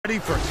Ready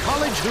for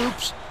College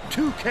Hoops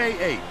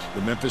 2K8.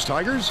 The Memphis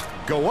Tigers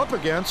go up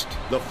against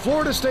the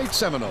Florida State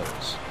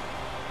Seminoles.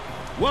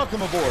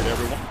 Welcome aboard,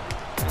 everyone.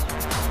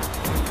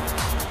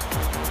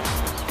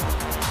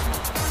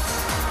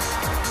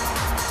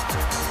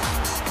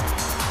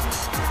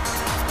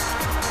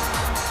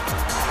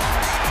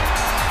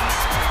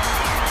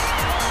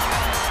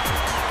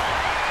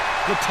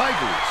 The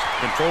Tigers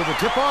control the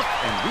tip-off,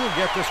 and we'll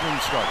get this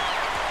one started.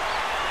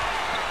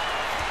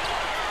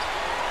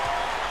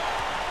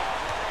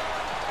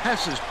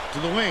 Passes to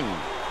the wing.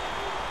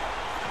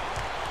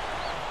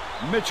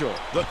 Mitchell,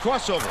 the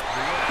crossover.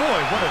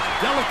 Boy, what a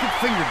delicate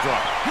finger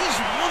drop. He's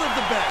one of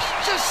the best.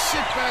 Just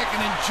sit back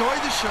and enjoy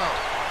the show.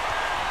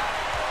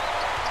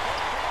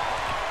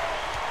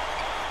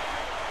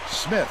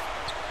 Smith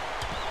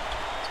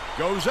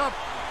goes up.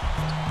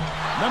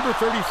 Number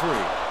 33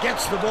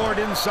 gets the board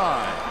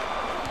inside.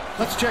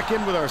 Let's check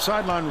in with our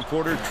sideline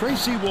reporter,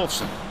 Tracy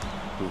Wolfson,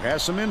 who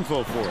has some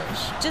info for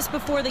us. Just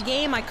before the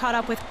game, I caught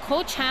up with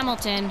Coach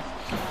Hamilton.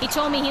 He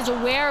told me he's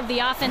aware of the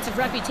offensive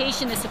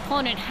reputation this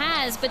opponent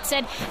has, but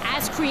said,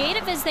 as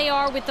creative as they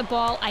are with the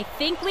ball, I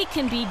think we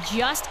can be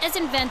just as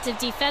inventive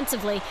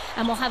defensively,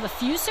 and we'll have a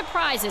few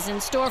surprises in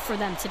store for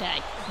them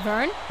today.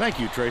 Vern? Thank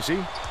you,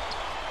 Tracy.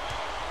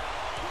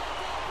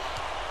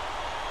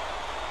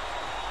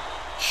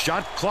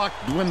 Shot clock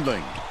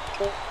dwindling.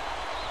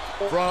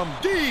 From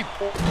deep.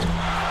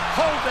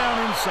 Hold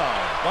down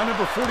inside by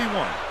number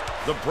 41.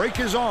 The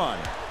break is on.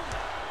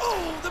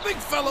 Oh, the big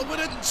fella with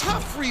a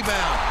tough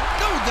rebound.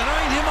 No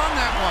denying him on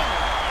that one.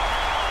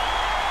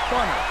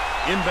 Bonner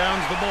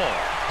inbounds the ball.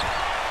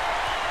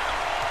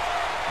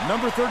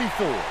 Number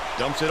 34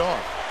 dumps it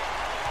off.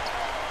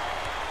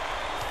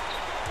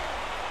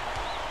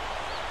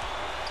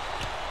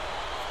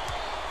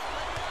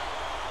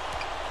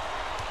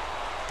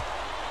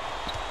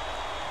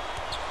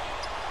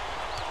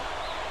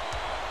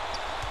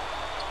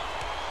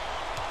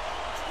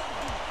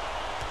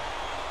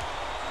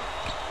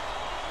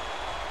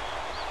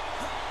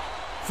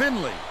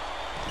 Finley.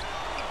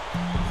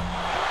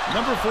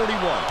 Number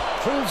 41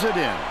 pulls it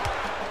in.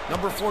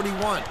 Number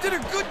 41 did a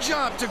good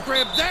job to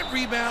grab that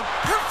rebound.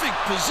 Perfect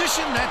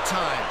position that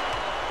time.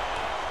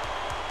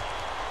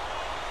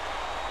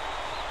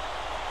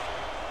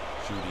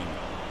 Shooting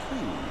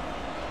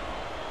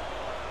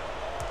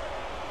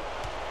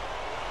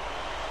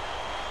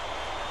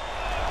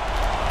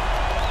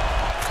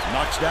 2.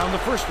 Knocks down the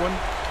first one.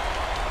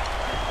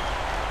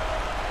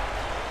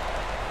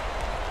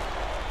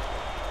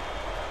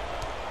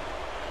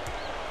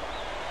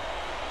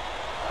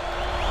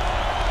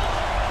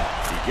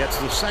 Gets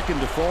the second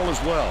to fall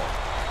as well.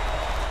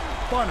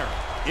 Bonner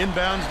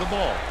inbounds the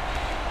ball.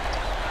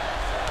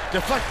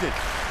 Deflected,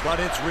 but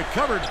it's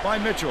recovered by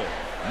Mitchell.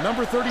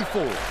 Number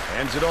 34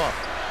 hands it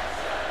off.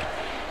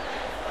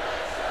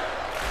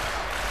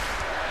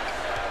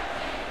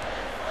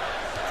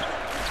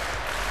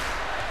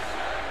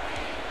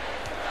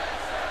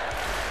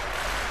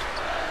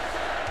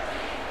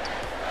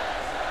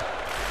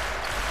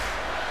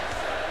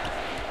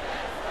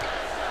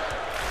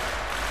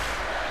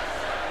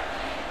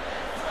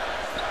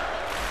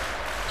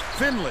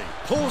 Finley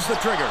pulls the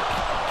trigger.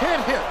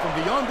 Can't hit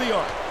from beyond the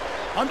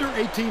arc. Under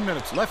 18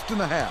 minutes left in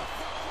the half.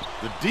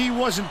 The D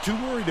wasn't too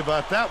worried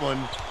about that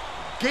one.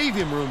 Gave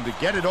him room to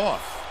get it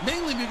off.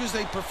 Mainly because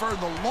they prefer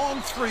the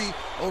long three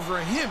over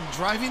him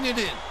driving it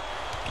in.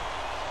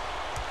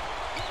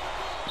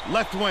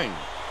 Left wing.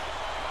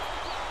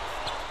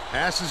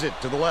 Passes it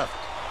to the left.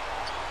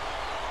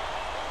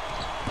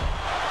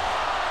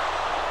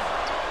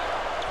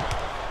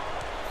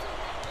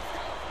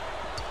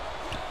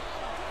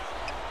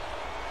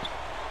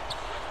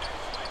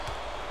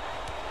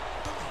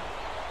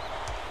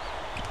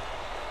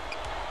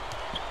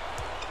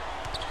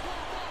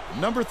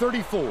 Number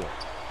 34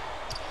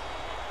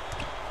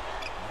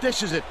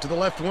 dishes it to the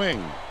left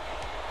wing.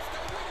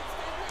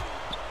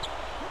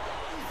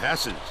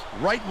 Passes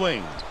right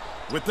wing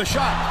with the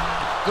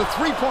shot. The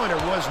three-pointer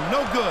was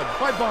no good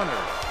by Bonner.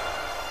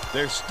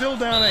 They're still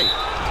down 8.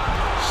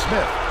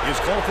 Smith is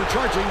called for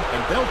charging,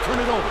 and they'll turn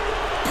it over.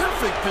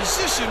 Perfect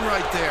position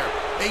right there.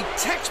 A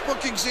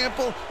textbook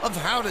example of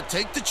how to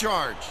take the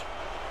charge.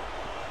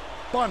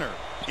 Bonner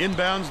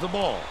inbounds the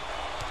ball.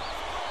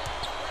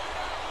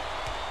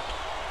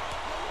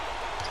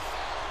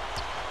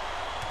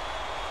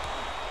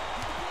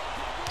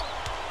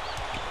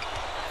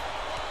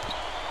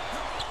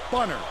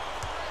 Bonner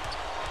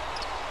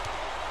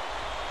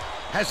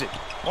has it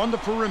on the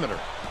perimeter.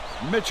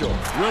 Mitchell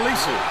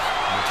releases,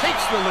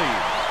 takes the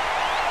lead.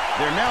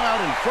 They're now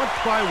out in front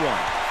by 1.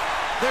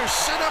 They're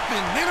set up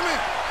in minute.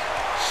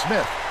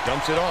 Smith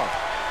dumps it off.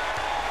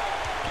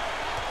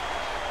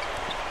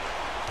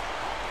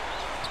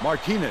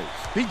 Martinez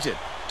feeds it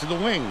to the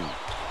wing.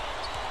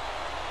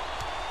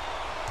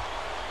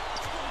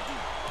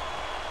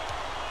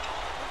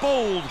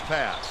 Bold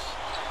pass.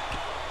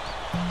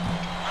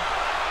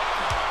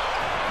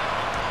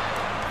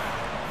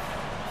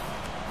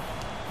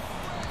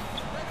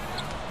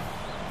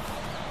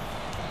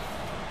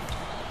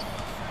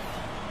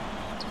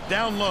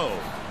 Down low.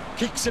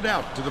 Kicks it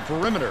out to the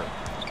perimeter.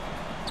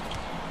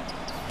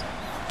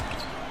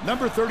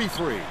 Number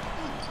 33.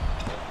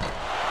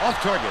 Off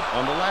target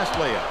on the last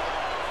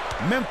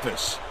layup.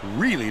 Memphis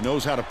really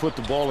knows how to put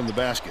the ball in the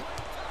basket.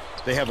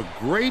 They have a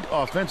great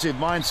offensive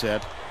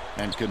mindset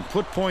and can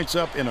put points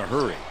up in a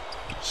hurry.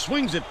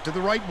 Swings it to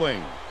the right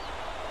wing.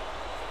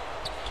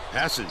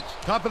 Passes,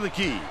 top of the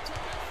key.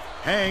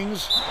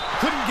 Hangs,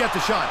 couldn't get the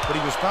shot, but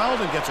he was fouled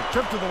and gets a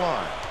trip to the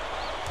line.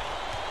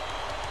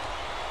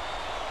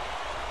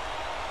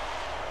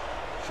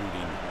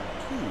 Shooting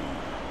 2.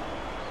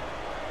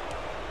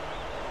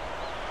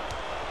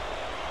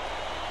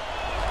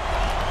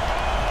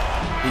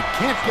 He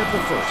can't get the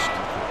first.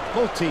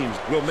 Both teams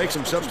will make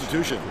some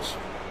substitutions.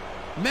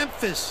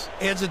 Memphis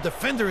adds a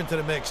defender into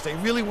the mix. They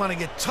really want to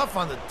get tough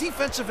on the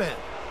defensive end.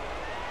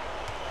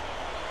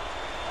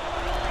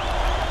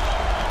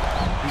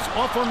 He's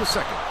off on the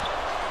second.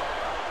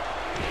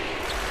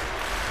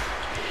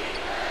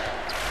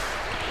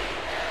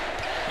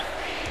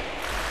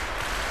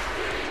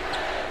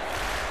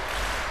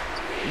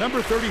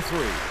 Number 33.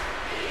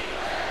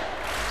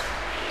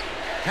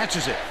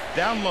 Catches it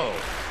down low.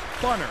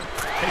 Bunner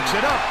takes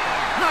it up.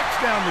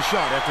 Knocks down the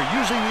shot after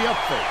using the up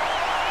fake.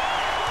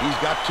 He's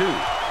got 2.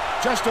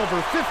 Just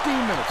over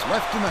 15 minutes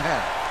left in the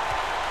half.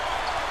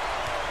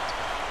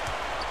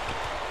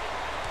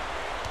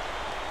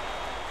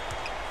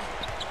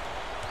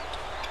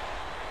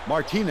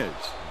 Martinez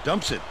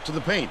dumps it to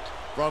the paint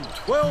from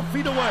 12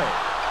 feet away.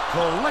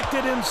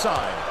 Collected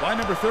inside by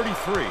number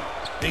 33.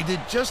 They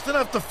did just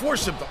enough to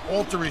force him to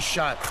alter his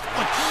shot.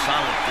 What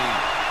solid team.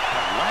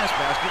 That last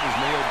basket was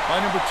nailed by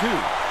number 2.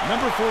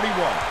 Number 41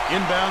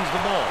 inbounds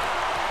the ball.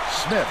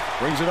 Smith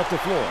brings it up the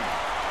floor.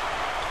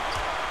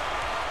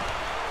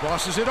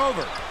 Crosses it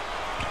over.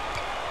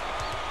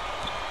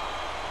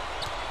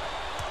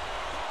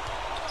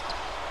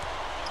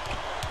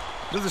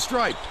 To the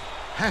stripe.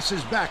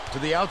 Passes back to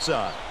the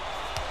outside.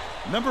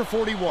 Number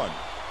 41.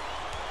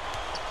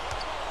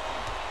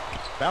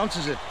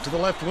 Bounces it to the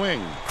left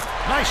wing.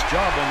 Nice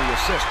job on the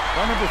assist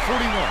by number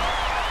 41.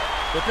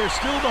 But they're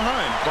still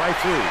behind by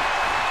 3.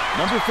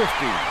 Number 15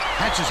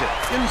 catches it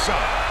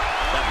inside.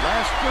 That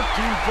last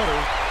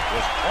 13-footer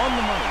was on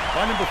the money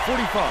by number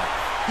 45.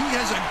 He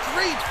has a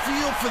great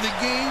feel for the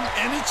game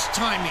and its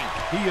timing.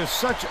 He is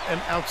such an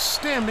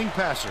outstanding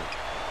passer.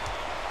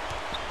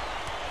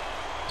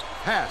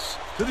 Pass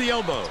to the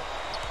elbow.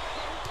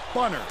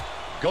 Bunner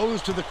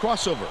goes to the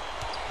crossover.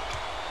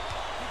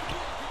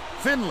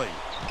 Finley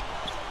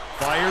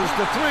fires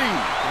the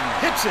 3.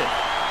 Hits it.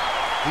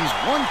 He's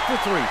 1 for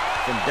 3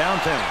 from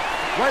downtown.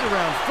 Right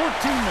around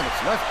 14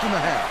 minutes left in the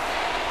half.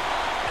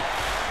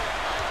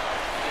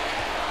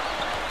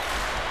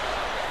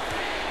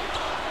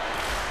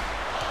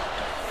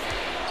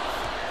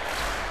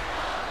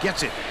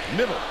 Gets it.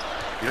 Middle.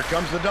 Here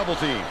comes the double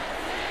team.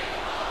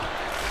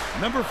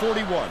 Number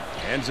 41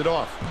 hands it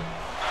off.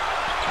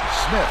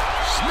 Smith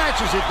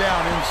snatches it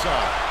down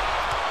inside.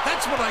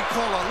 That's what I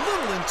call a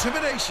little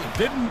intimidation.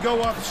 Didn't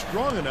go up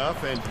strong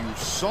enough, and you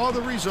saw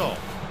the result.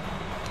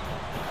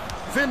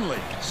 Finley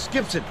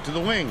skips it to the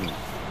wing.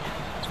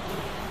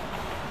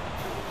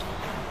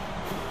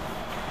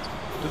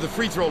 To the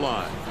free throw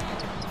line.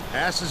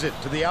 Passes it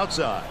to the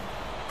outside.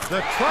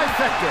 The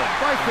trifecta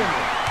by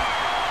Finley.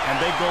 And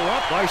they go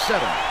up by 7.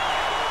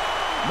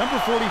 Number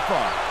 45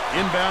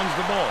 inbounds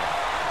the ball.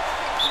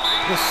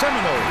 The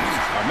Seminoles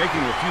are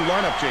making a few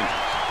lineup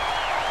changes.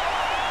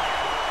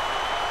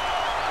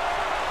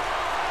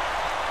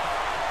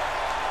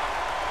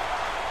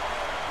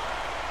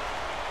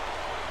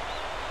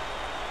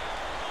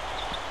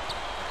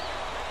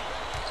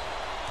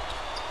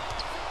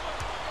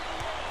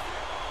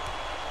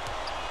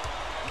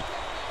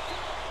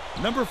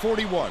 Number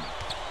 41.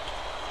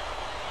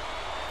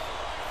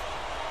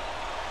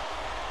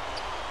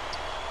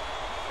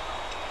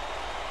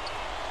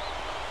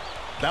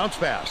 Bounce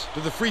pass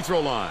to the free throw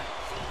line.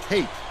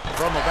 Tate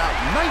from about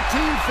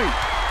 19 feet.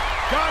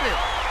 Got it.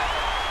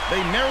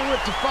 They narrow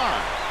it to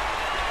 5.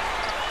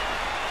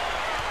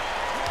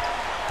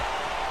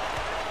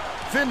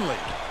 Finley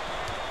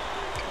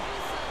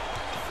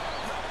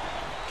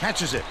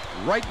catches it.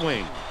 Right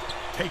wing.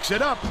 Takes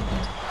it up.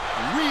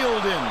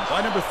 Reeled in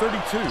by number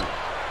 32.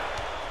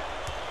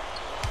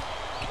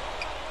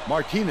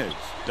 Martinez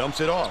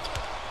dumps it off.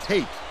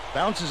 Tate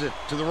bounces it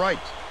to the right.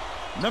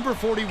 Number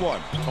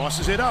 41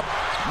 tosses it up.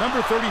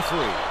 Number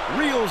 33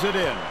 reels it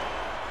in.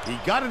 He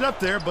got it up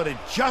there, but it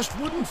just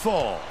wouldn't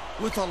fall.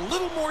 With a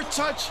little more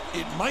touch,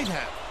 it might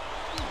have.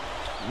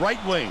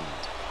 Right wing.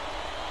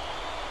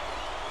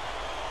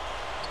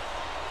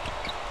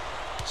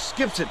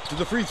 Skips it to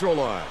the free throw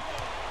line.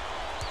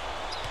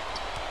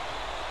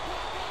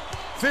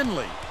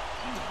 Finley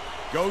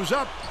goes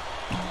up.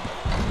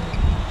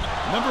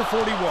 Number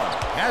 41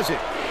 has it,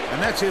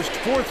 and that's his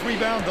 4th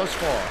rebound thus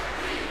far.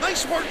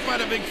 Nice work by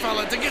the big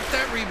fella to get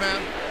that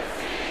rebound.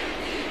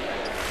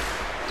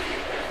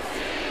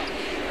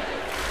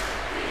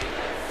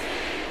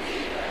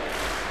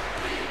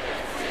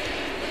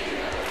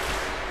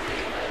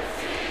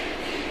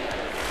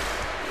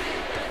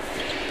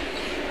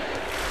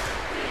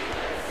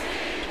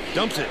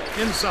 Dumps it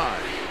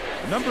inside.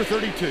 Number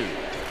 32.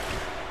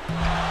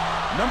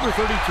 Number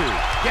 32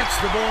 gets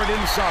the board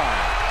inside.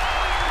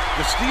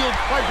 The steal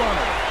by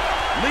Bonner.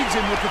 Leads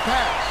him with the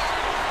pass.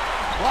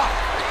 Block.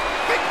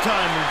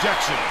 Big-time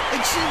rejection.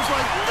 It seems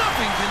like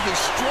nothing can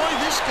destroy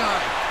this guy,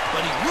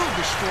 but he will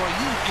destroy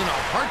you in a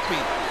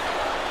heartbeat.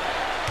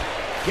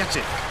 Gets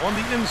it on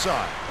the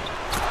inside.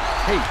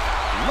 Tate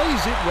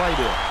lays it right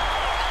in.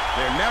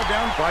 They're now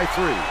down by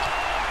 3.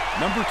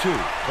 Number 2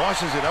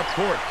 tosses it up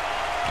court.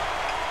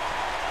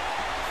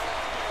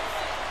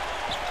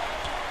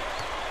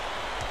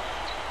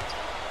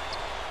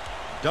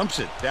 Dumps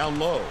it down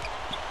low.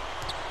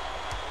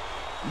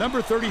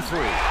 Number 33.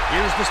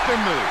 Here's the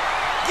spin move.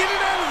 Get it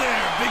out of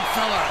there, big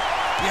fella.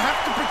 You have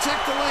to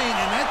protect the lane,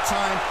 and that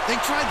time they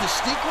tried to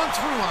sneak one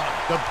through on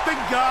him. The big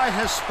guy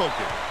has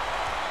spoken.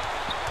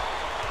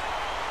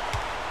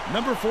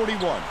 Number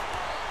 41.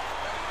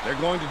 They're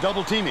going to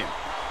double team him.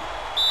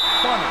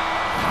 Bonner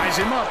ties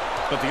him up,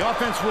 but the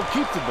offense will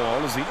keep the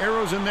ball as the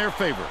arrow's in their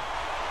favor.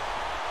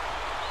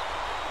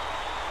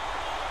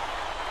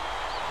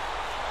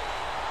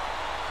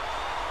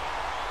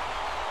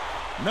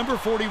 Number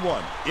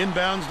 41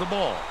 inbounds the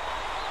ball.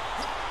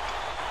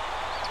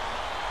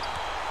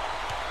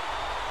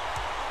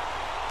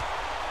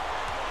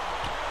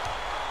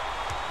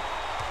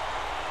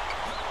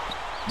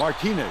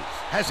 Martinez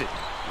has it.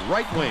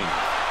 Right wing.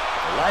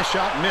 The last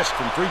shot missed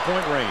from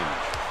three-point range.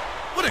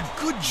 What a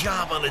good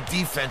job on the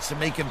defense to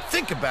make him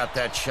think about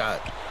that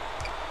shot.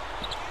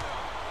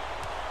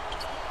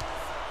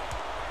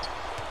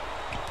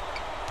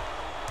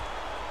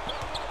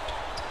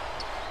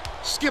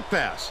 Skip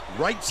pass,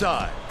 right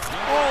side.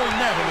 Oh,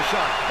 net on the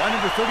shot by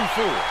number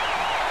 34.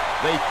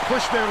 They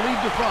push their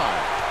lead to 5.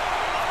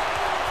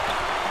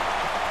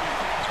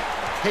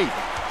 Tate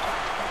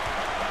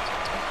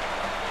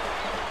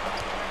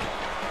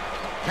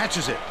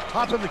catches it,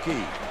 top of the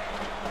key.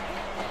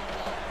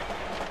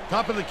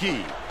 Top of the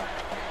key.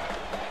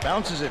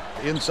 Bounces it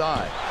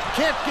inside.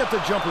 Can't get the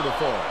jumper to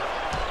fall.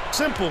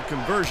 Simple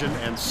conversion,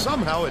 and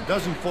somehow it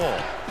doesn't fall.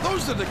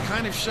 Those are the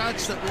kind of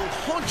shots that will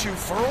haunt you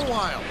for a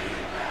while.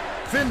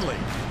 Finley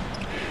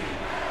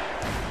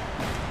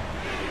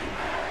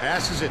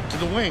passes it to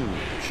the wing.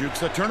 Shoots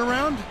the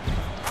turnaround.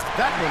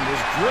 That one was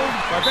drilled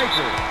by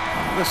Baker.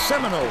 The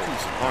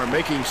Seminoles are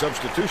making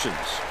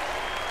substitutions.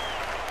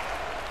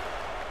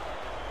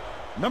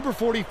 Number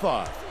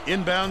 45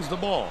 inbounds the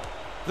ball.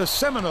 The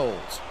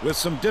Seminoles with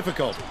some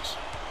difficulties.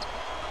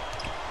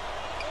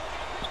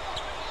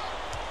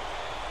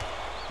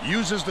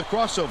 Uses the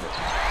crossover.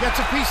 Gets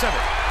a piece of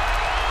it.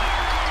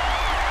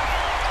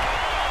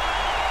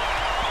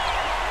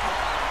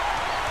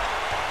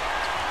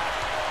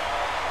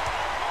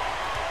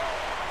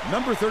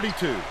 Number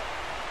 32.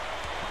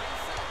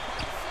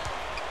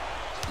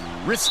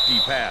 Risky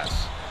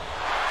pass.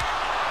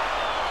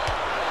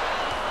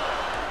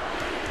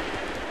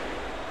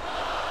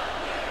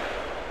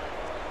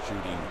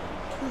 Shooting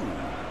 2.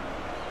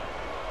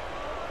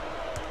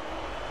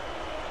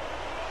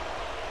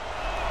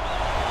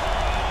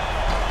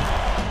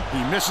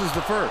 He misses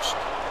the first.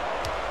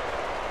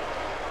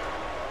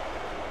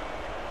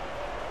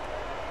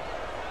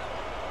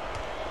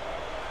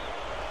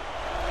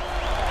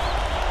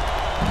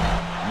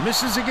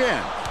 Misses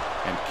again,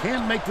 and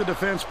can't make the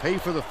defense pay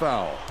for the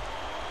foul.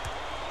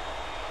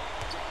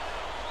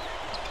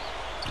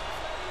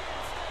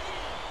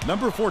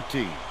 Number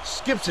 14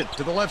 skips it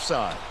to the left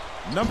side.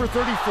 Number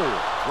 34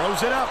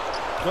 throws it up.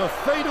 The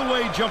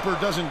fadeaway jumper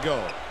doesn't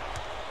go.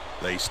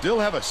 They still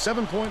have a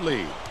 7-point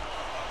lead.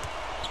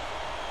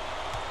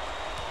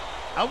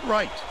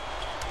 Outright.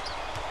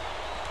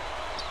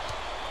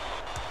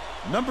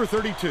 Number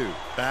 32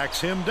 backs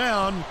him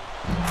down.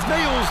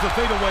 Nails the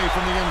fadeaway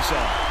from the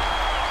inside.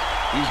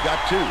 He's got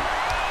 2.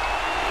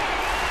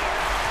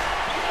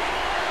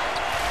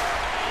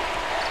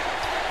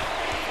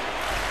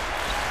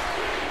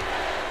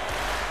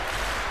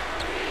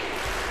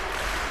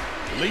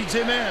 Leads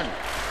him in.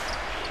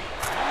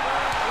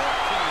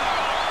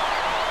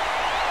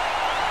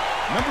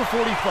 Number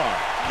 45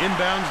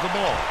 inbounds the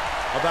ball.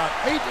 About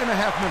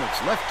 8.5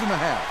 minutes left in the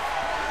half.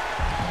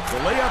 The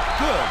layup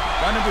good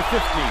by number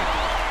 15.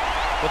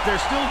 But they're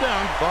still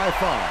down by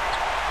 5.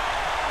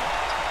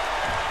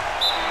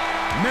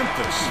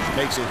 Memphis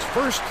takes its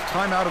first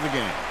time out of the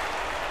game.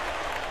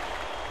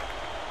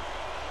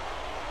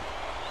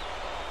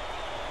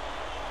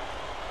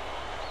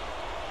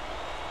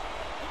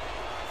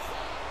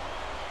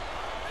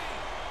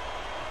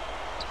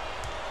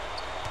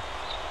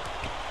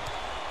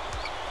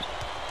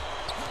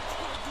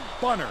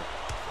 Bonner.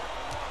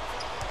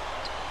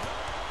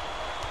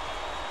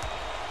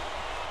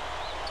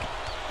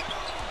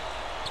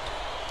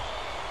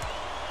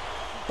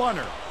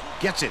 Bonner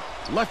gets it,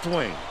 left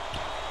wing.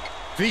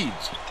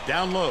 Feeds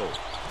down low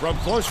from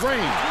close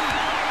range.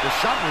 The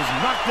shot was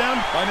knocked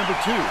down by number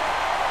 2.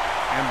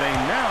 And they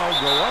now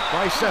go up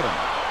by 7.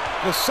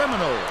 The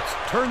Seminoles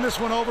turn this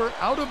one over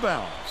out of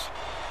bounds.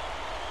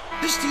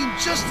 This team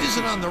just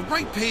isn't on the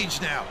right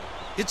page now.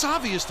 It's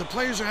obvious the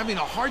players are having a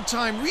hard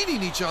time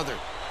reading each other.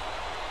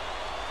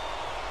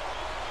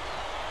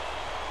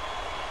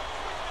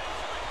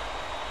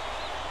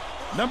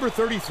 Number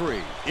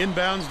 33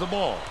 inbounds the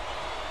ball.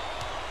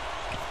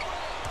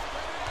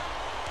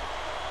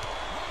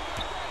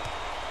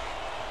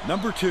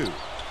 Number 2.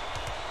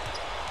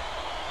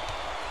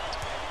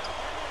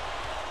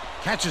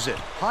 Catches it.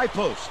 High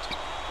post.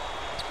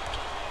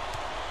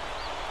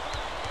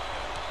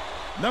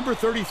 Number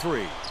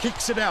 33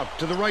 kicks it out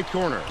to the right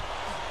corner.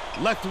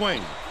 Left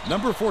wing.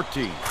 Number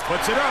 14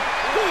 puts it up.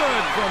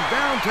 Good from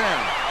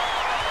downtown.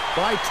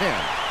 By 10.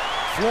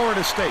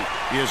 Florida State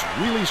is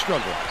really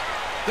struggling.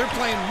 They're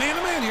playing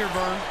man-to-man here,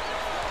 Vern.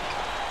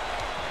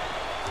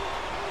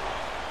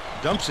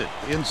 Dumps it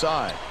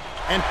inside.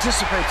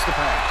 Anticipates the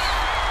pass.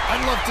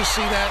 I'd love to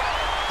see that.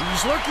 He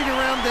was lurking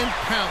around, then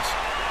pounced.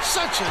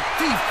 Such a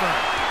thief,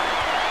 Vern.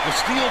 The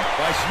steal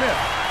by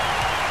Smith.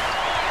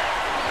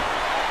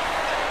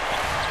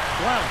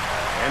 Blount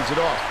hands it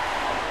off.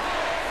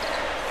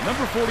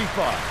 Number 45.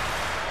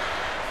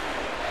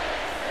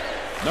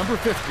 Number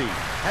 15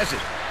 has it.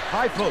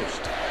 High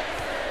post.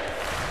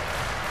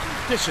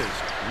 Dishes.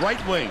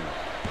 Right wing.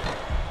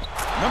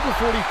 Number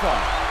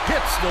 45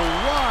 hits the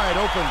wide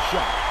open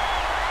shot.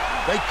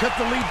 They cut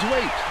the lead to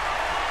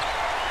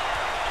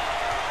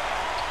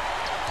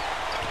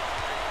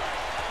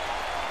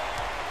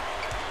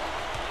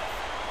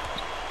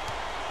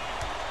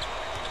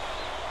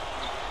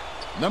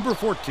 8. Number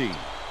 14.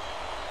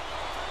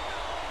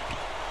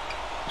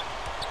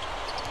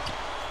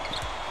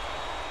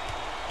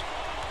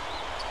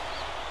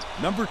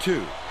 Number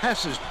 2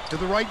 passes to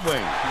the right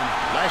wing.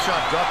 Last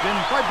shot dropped in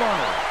by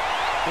Barner.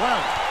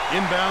 Blount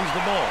inbounds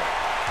the ball.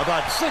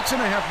 About 6.5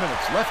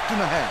 minutes left in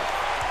the half.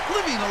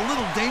 Living a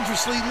little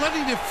dangerously,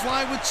 letting it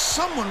fly with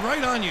someone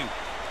right on you.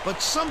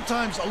 But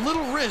sometimes a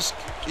little risk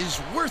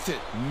is worth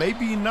it.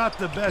 Maybe not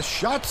the best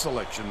shot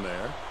selection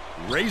there.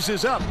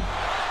 Raises up.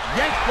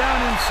 Yanked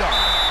down inside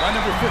by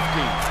number 15.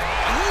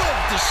 I love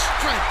the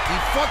strength. He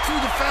fought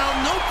through the foul,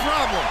 no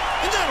problem.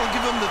 And that'll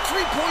give him the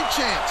three-point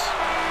chance.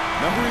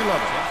 Number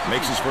 11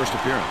 makes his first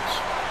appearance.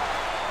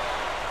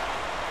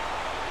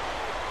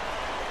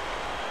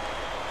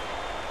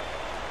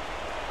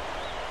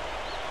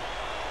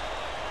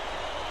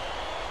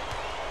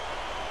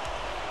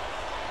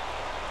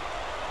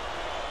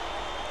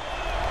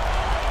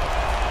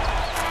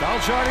 Foul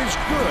shot is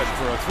good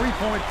for a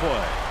three-point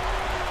play.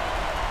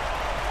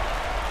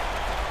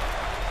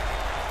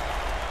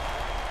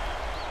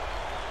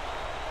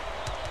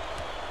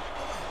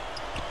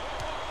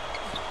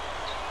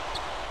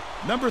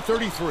 Number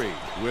 33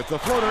 with the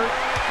floater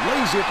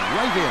lays it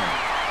right in.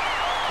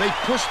 They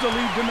push the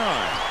lead to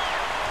 9.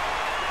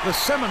 The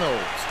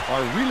Seminoles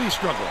are really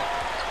struggling.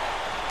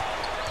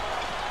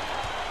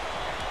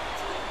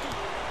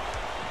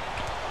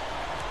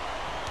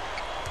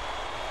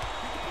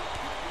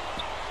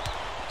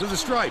 To the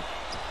stripe.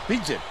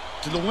 Beats it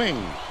to the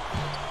wing.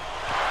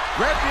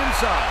 Grabbed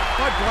inside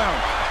by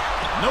Blount.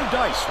 No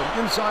dice from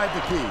inside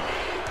the key.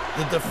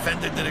 The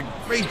defender did a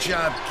great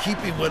job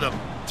keeping with him.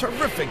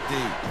 Terrific D.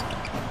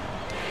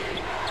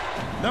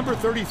 Number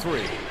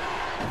 33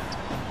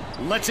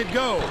 lets it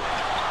go.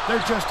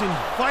 They're just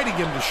inviting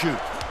him to shoot.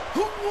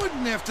 Who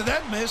wouldn't after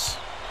that miss?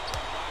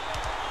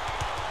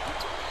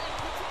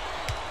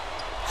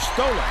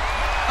 Stolen.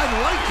 I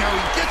like how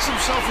he gets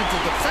himself into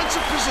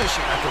defensive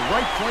position. At the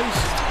right place,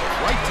 at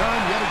the right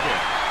time yet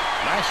again.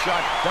 Last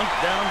shot dunked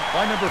down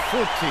by number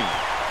 14.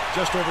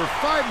 Just over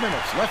 5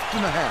 minutes left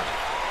in the half.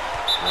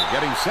 They're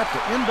getting set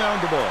to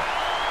inbound the ball.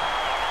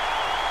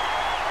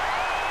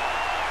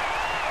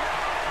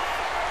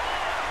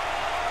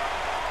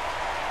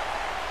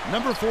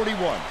 Number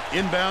 41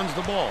 inbounds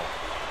the ball.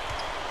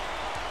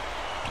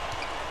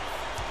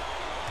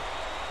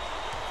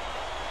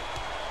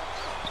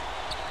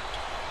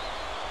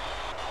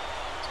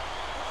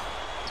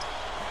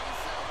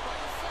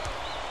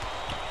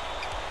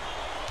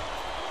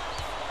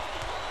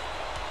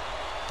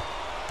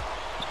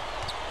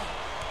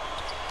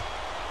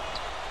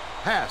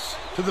 Pass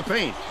to the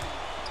paint.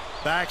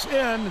 Backs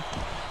in.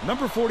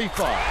 Number 45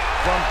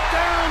 from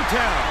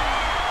downtown.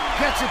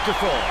 Gets it to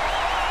fall.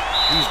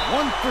 He's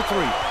 1 for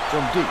 3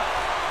 from deep.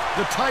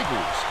 The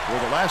Tigers were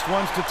the last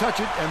ones to touch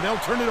it, and they'll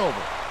turn it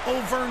over.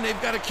 Oh, Vern,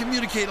 they've got to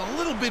communicate a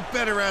little bit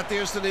better out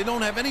there so they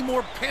don't have any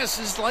more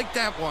passes like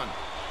that one.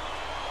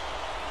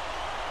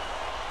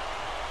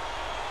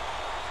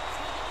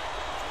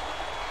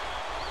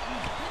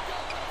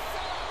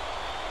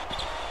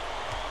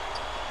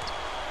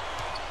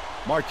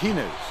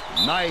 Martinez,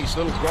 nice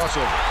little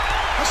crossover.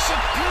 A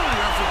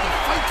superior effort to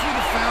fight through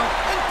the foul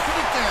and put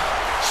it down.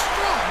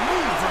 Strong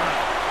move, Vern.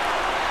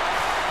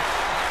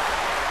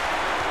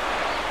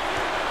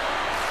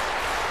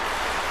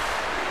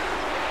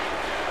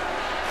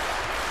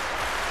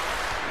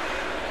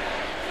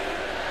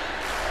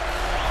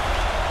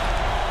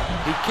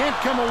 He can't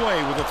come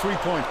away with a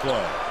three-point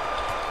play.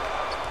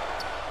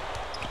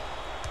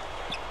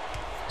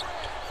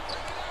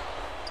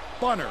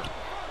 Bunner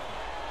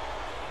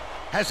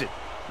has it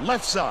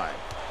left side.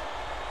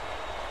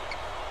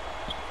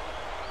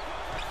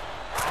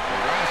 The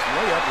last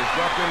layup is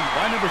dropped in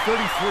by number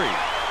 33.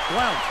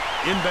 Blount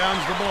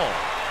inbounds the ball.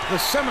 The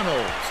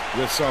Seminoles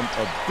with some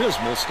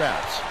abysmal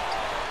stats.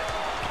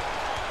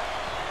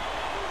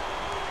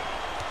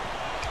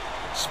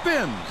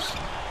 Spins.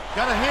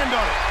 Got a hand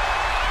on it.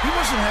 He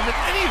wasn't having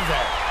any of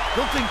that.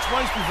 He'll think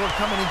twice before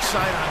coming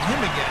inside on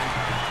him again.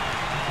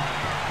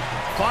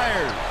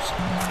 Fires.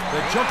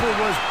 The jumper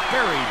was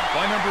buried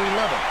by number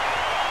 11.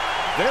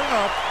 They're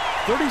up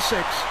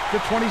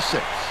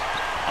 36-26.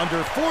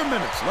 Under 4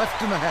 minutes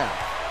left in the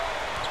half.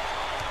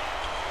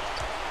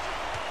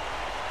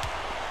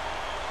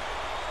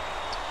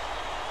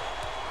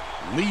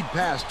 Lead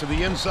pass to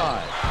the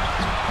inside.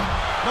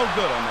 No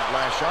good on that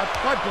last shot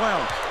by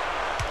Blount.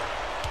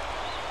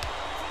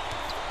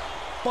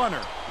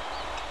 Bunner.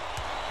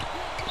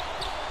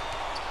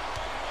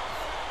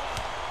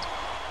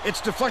 It's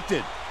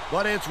deflected,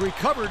 but it's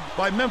recovered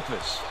by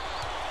Memphis.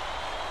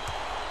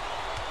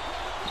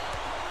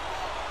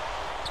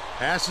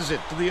 Passes it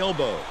to the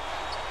elbow.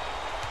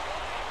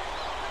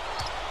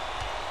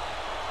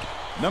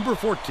 Number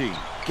 14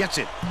 gets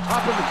it.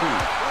 Top of the key.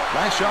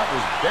 Last shot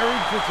was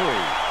buried for 3.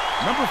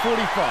 Number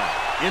 45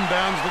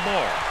 inbounds the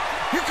ball.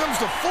 Here comes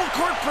the full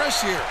court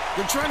press here.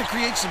 They're trying to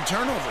create some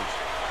turnovers.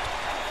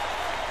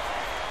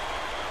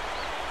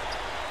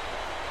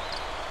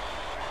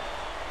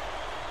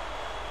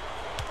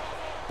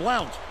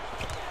 Blount.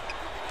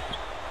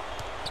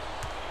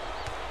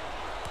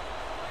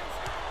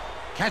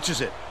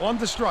 Catches it on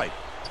the strike.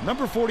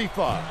 Number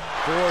 45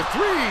 for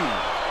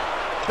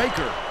 3.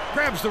 Baker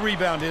grabs the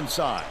rebound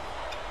inside.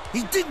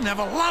 He didn't have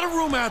a lot of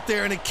room out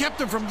there, and it kept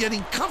him from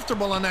getting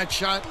comfortable on that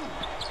shot.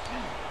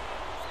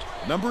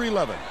 Number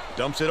 11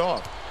 dumps it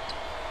off.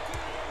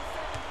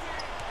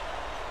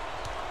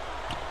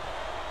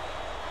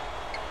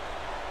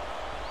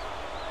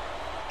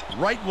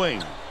 Right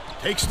wing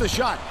takes the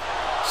shot.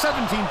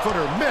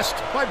 17-footer missed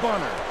by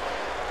Bonner.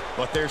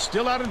 But they're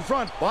still out in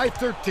front by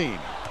 13.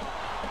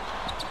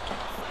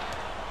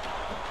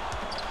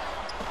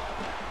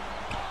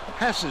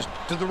 Passes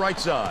to the right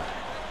side.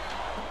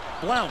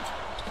 Blount.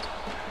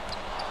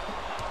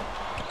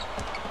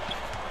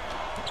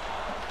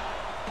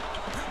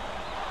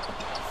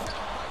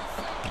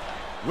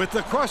 With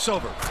the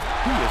crossover.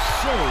 He is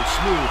so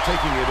smooth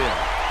taking it in.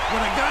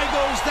 When a guy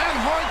goes that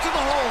hard to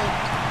the hole,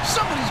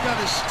 somebody's got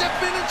to step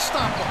in and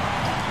stop him.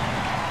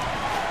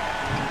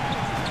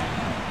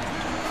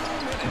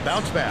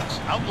 Bounce pass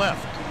out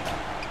left.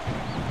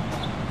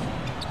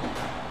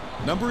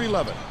 Number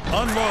 11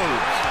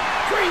 unloads.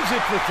 Drains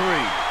it for 3.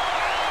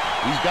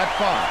 He's got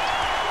 5.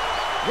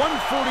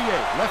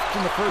 1:48 left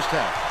in the first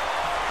half.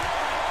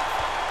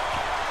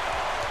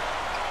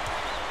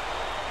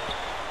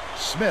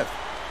 Smith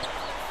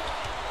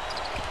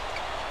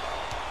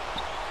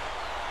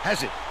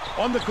has it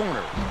on the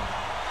corner.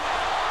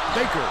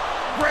 Baker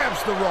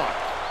grabs the rock.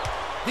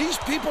 These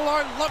people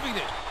are loving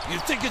it. You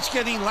think it's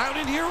getting loud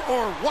in here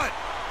or what?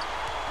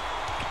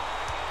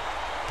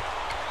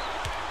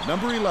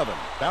 Number 11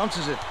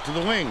 bounces it to the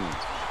wing.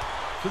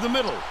 To the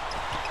middle.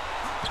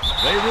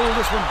 They rule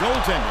this one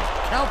goaltending.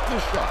 Count the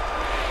shot.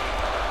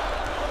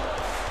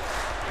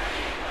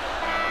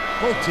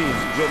 Both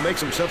teams will make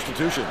some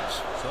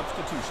substitutions.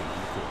 Substitution on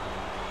the court.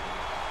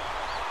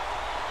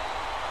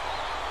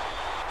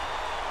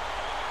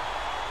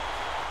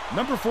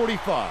 Number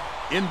 45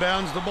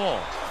 inbounds the ball.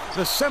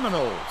 The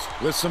Seminoles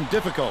with some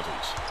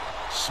difficulties.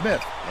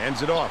 Smith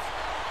hands it off.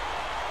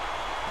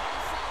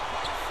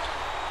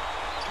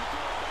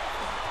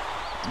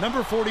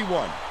 Number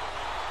 41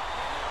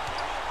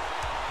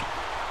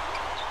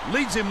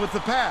 leads him with the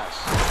pass.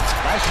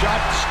 Last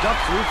shot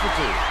stuffed through for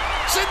 2.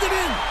 Send it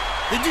in.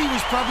 The D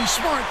was probably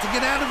smart to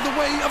get out of the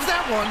way of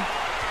that one.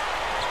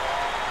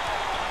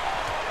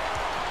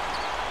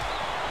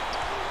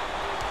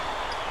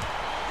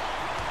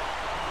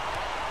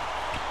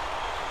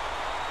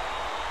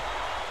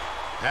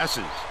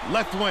 Passes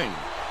left wing.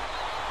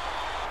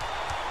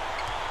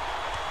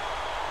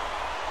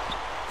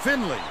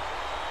 Finley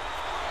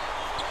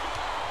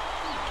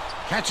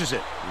catches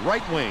it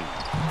right wing.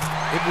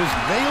 It was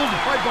nailed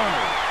by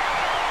Bonner.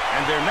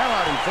 And they're now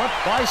out in front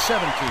by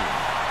 17.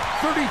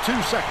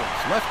 32 seconds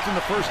left in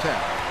the first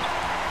half.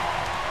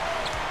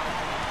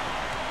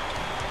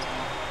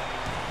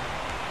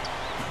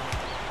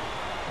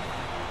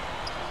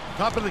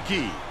 Top of the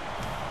key.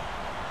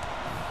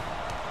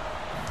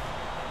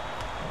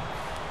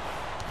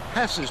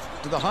 Passes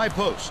to the high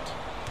post.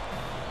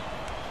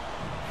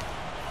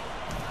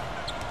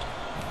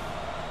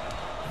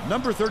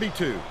 Number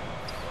 32.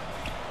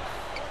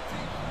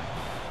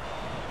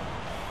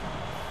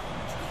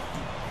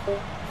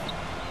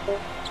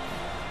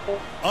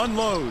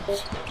 Unloads.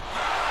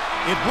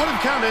 It would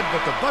have counted,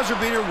 but the buzzer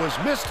beater was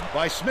missed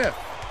by Smith.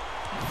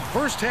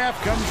 First half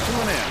comes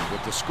to an end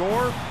with the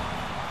score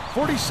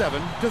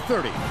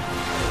 47-30.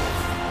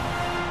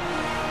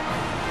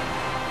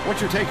 What's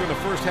your take on the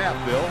first half,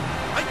 Bill?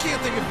 I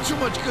can't think of too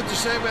much good to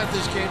say about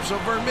this game, so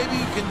Vern, maybe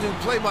you can do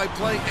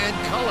play-by-play and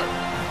color.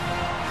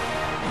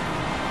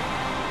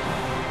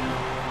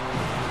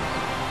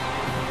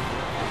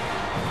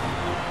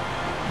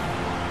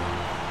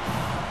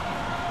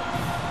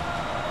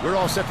 We're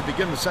all set to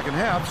begin the second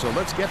half, so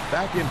let's get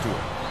back into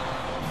it.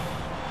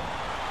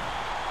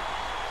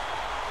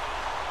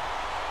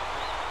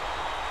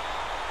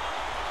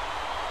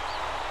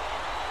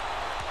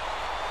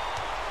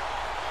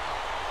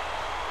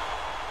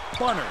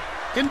 Bunner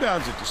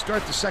inbounds it to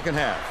start the second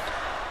half.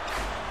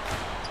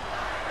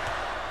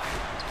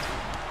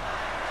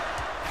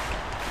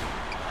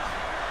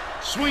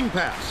 Swing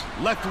pass,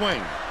 left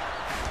wing.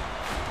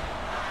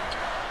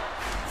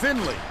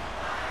 Finley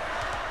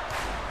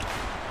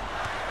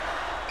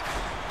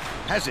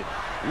has it,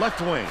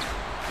 left wing.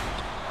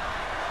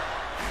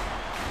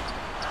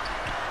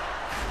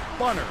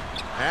 Bunner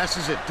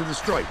passes it to the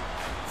stripe.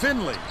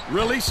 Finley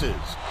releases.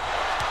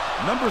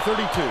 Number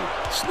 32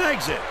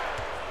 snags it.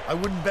 I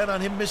wouldn't bet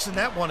on him missing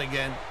that one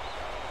again.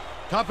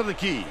 Top of the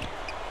key.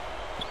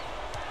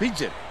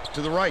 Beats it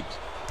to the right.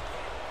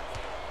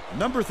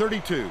 Number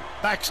 32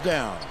 backs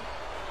down.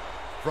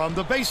 From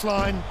the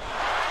baseline,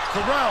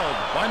 corralled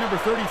by number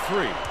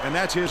 33, and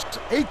that's his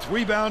 8th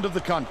rebound of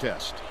the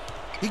contest.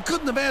 He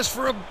couldn't have asked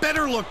for a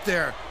better look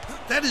there.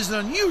 That is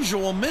an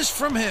unusual miss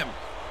from him.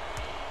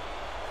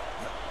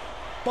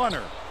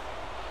 Bunner.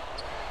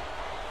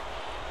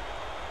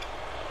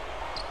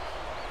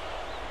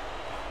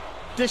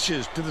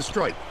 Dishes to the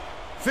stripe.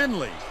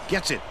 Finley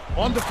gets it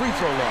on the free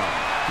throw line.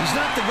 He's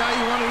not the guy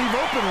you want to leave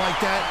open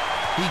like that.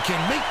 He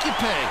can make you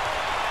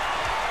pay.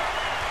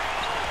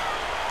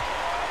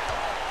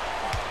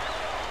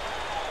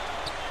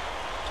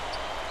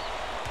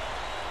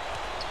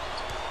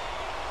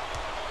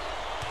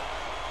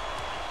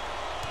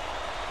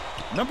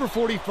 Number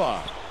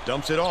 45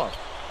 dumps it off.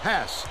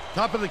 Pass,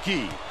 top of the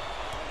key.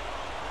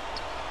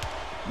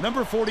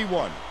 Number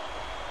 41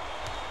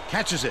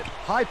 catches it,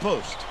 high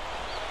post.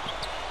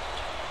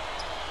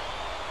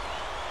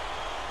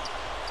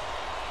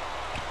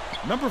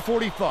 Number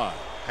 45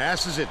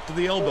 passes it to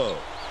the elbow.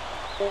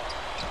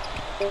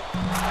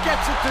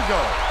 Gets it to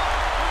go.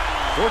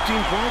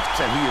 14 points,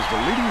 and he is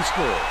the leading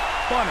scorer.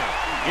 Bunner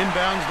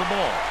inbounds the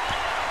ball.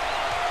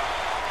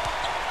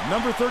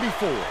 Number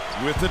 34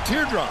 with the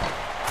teardrop.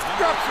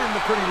 Drops in the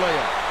pretty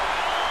layup.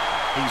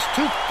 He's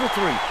 2 for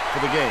 3 for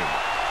the game.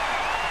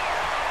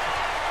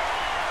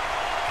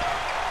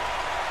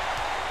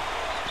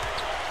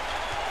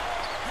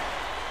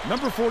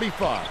 Number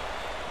 45.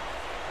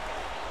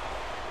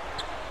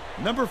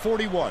 Number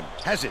 41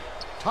 has it,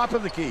 top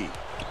of the key.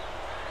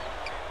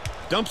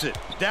 Dumps it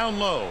down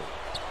low.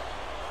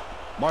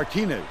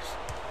 Martinez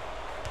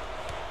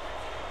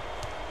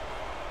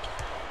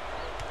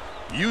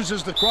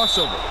uses the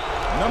crossover.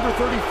 Number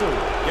 34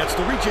 gets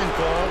the reach-in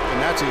call,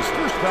 and that's his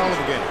first foul of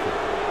the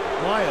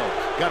game. Miles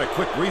got a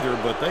quick breather,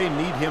 but they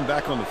need him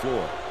back on the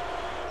floor.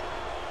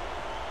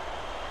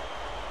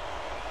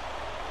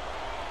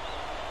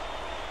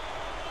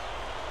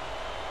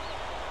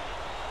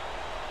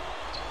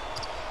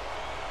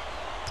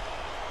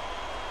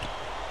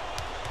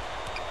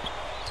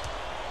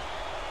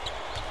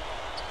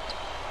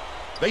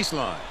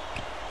 Baseline.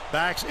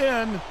 Backs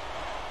in.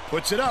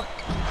 Puts it up.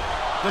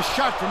 The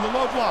shot from the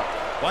low block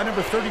by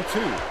number 32.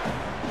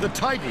 The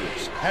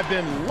Tigers have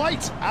been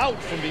lights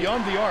out from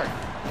beyond the arc.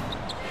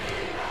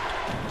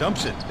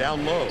 Dumps it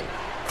down low.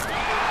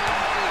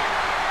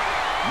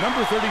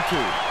 Number 32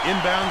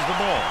 inbounds the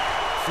ball.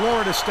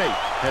 Florida State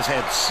has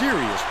had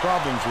serious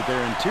problems with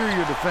their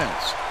interior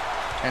defense.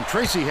 And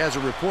Tracy has a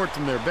report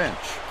from their bench.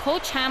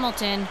 Coach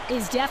Hamilton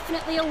is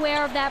definitely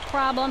aware of that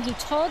problem. He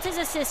told his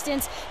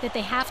assistants that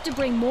they have to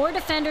bring more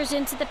defenders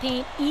into the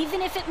paint,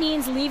 even if it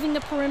means leaving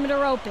the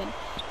perimeter open.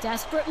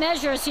 Desperate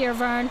measures here,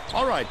 Vern.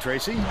 All right,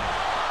 Tracy.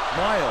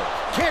 Miles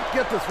can't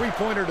get the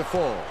three-pointer to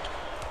fall.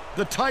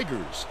 The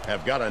Tigers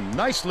have got a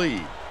nice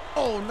lead.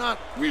 Oh, not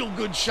real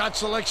good shot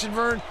selection,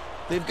 Vern.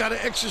 They've got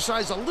to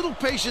exercise a little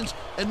patience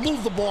and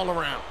move the ball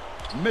around.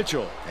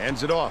 Mitchell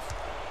hands it off.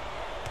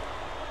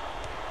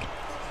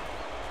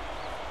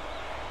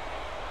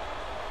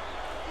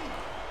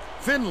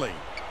 Finley.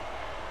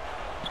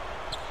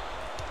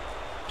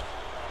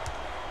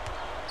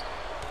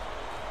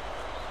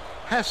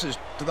 Passes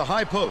to the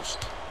high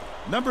post.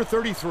 Number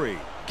 33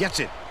 gets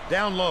it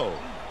down low.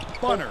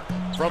 Bunner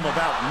from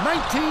about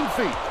 19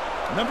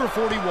 feet. Number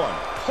 41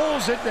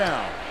 pulls it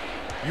down.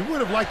 You would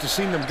have liked to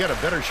seen them get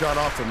a better shot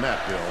off than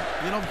that,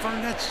 Bill. You know,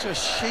 Vern, that's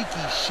just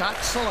shaky shot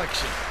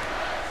selection.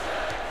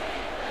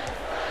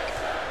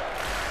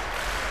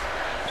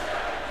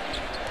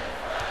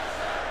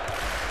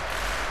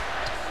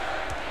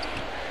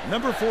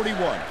 Number 41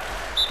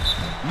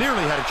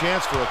 nearly had a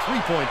chance for a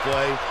three-point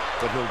play,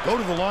 but he'll go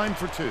to the line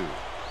for two.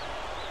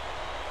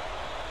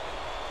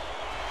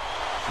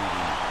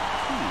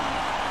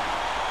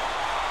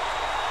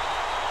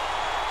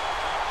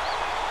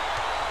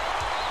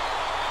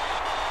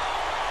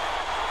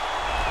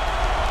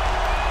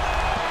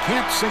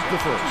 Can't sink the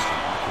first.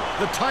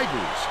 The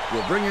Tigers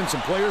will bring in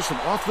some players from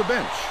off the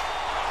bench.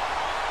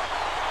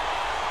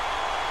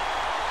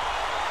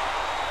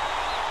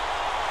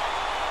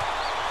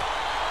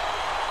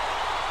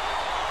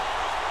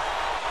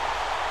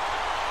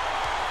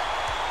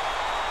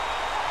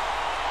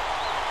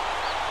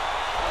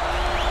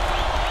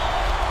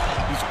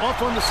 He's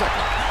off on the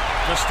second.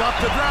 To stop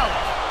the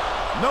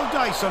drought. No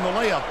dice on the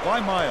layup by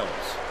Miles.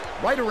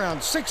 Right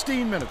around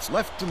 16 minutes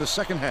left in the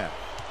second half.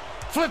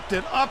 Flipped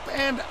it up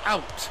and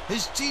out.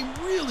 His team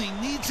really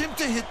needs him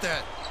to hit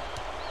that.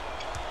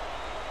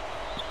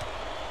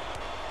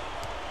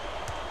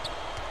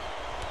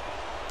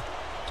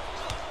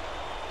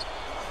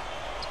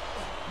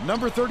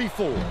 Number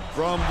 34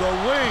 from the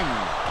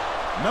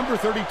wing. Number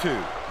 32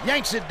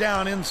 yanks it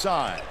down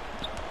inside.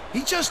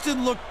 He just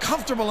didn't look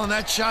comfortable on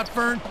that shot,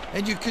 Vern,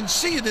 and you can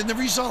see it in the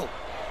result.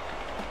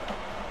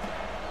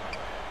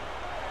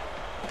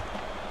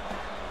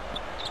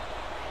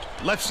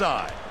 Left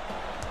side.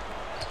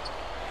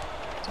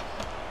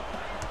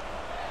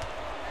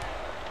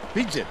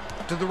 Feeds it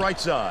to the right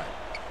side.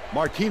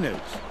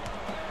 Martinez.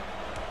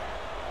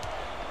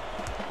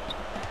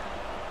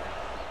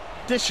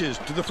 Dishes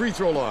to the free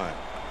throw line.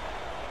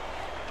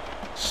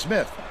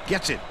 Smith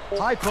gets it.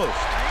 High post.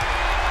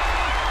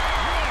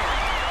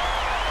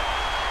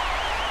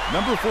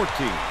 Number 14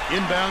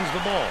 inbounds the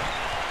ball.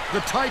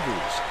 The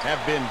Tigers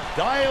have been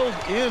dialed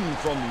in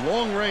from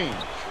long range.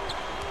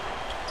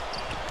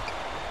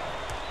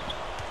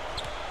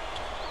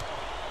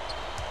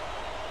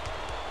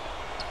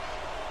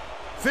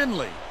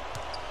 Finley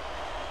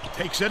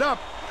takes it up.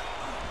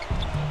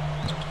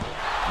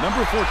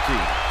 Number 14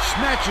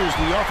 snatches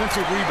the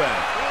offensive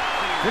rebound.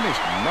 Finished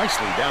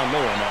nicely down low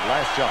on that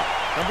last shot.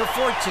 Number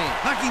 14,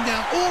 knocking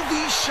down all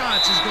these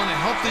shots is going to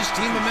help this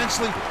team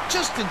immensely,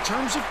 just in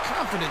terms of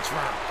confidence,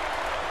 Ron.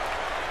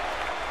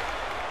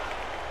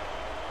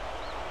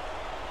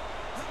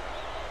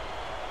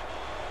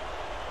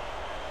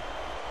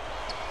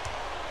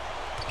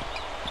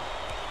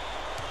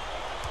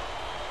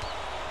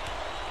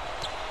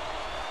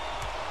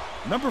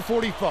 Number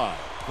 45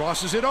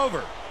 crosses it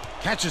over,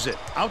 catches it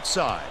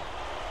outside.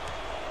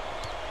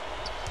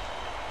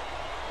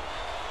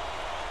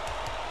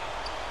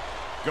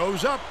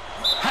 Goes up,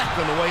 hacked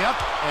on the way up,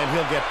 and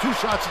he'll get 2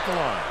 shots at the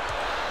line.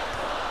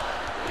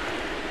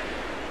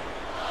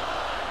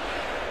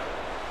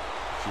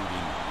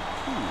 Shooting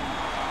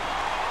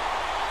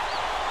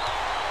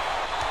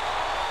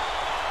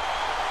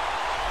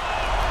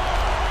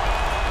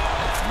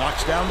 2.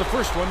 Knocks down the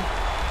first one.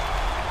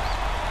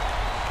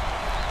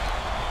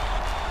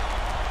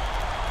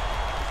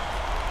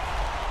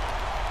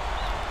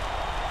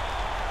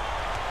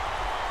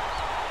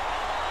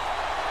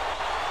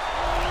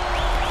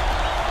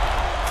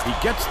 He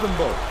gets them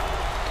both.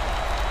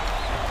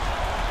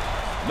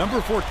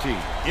 Number 14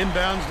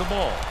 inbounds the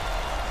ball.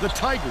 The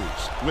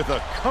Tigers with a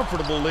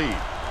comfortable lead.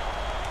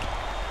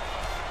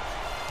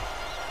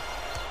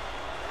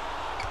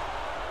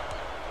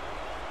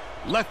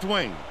 Left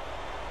wing.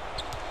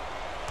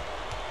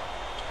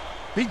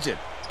 Feeds it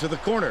to the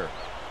corner.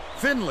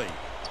 Finley.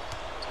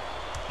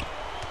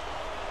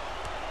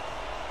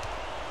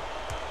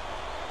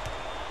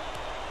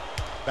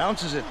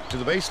 Bounces it to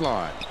the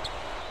baseline.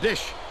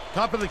 Dish.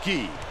 Top of the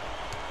key.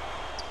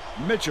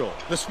 Mitchell,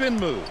 the spin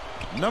move.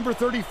 Number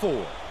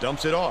 34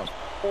 dumps it off.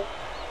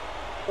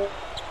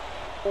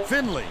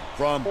 Finley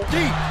from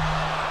deep.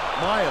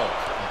 Miles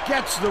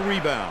gets the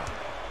rebound.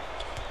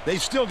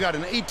 They've still got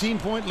an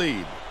 18-point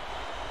lead.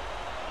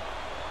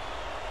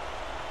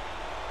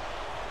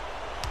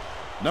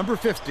 Number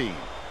 15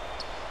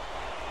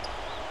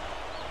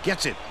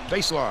 gets it.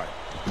 Baseline.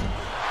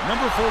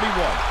 Number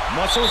 41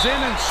 muscles in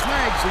and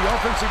snags the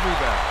offensive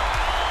rebound.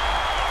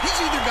 He's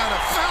either got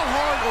to foul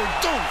hard or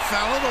don't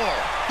foul at all.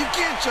 You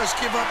can't just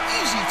give up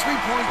easy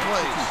three-point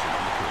plays.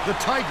 The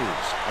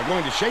Tigers are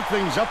going to shake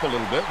things up a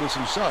little bit with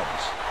some subs.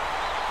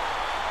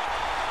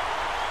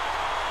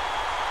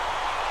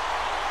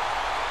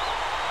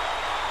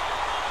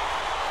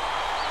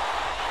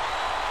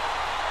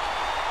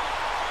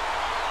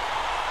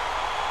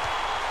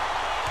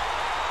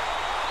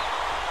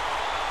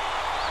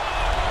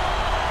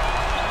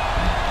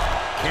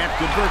 Can't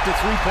convert the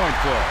three-point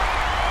play.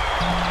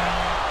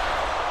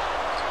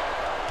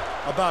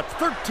 About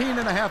 13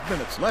 and a half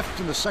minutes left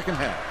in the second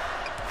half.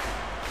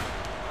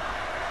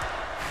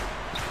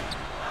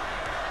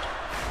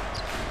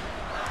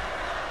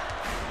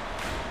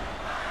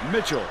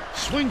 Mitchell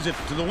swings it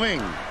to the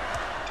wing.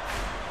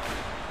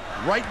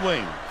 Right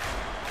wing.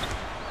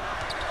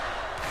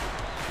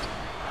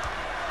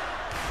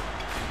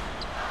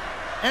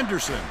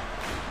 Anderson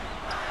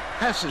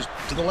passes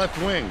to the left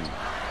wing.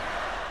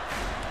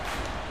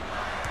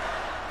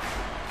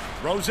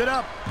 Throws it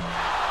up.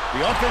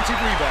 The offensive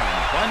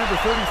rebound by number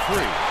 33.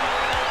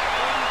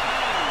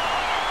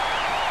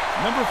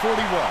 Number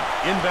 41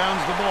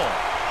 inbounds the ball.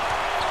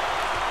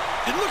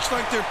 It looks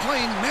like they're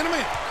playing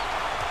man-to-man.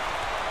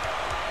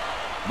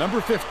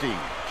 Number 15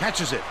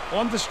 catches it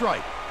on the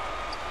strike.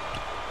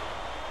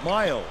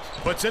 Miles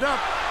puts it up.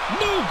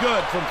 No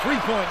good from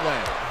three-point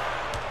land.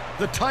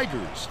 The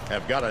Tigers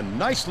have got a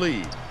nice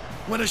lead.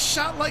 When a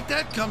shot like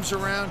that comes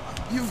around,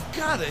 you've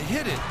got to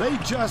hit it. They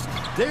just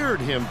dared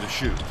him to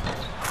shoot.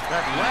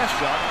 That last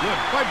shot, good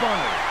by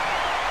Barney.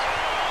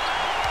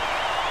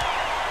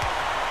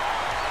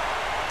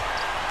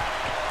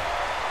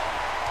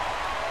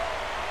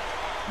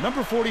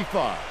 Number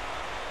 45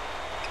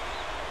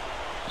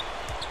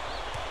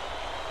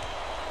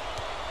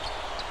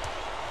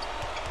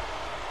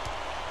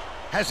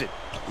 has it.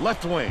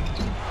 Left wing.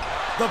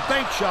 The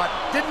bank shot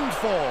didn't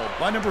fall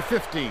by number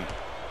 15.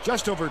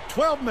 Just over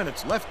 12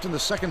 minutes left in the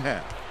second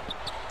half.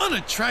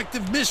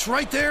 Unattractive miss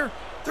right there.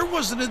 There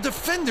wasn't a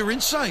defender in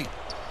sight.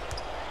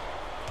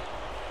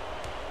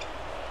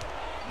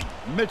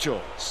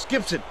 Mitchell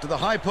skips it to the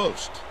high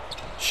post.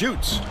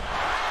 Shoots.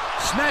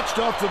 Snatched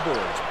off the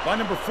boards by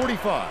number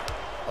 45.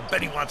 I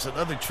bet he wants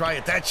another try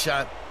at that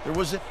shot. There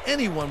wasn't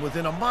anyone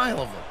within a mile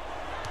of him.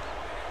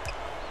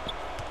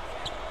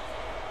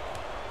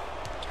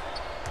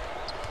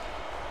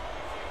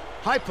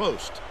 High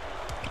post.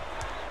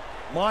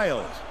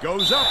 Miles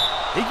goes up.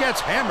 He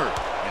gets hammered,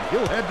 and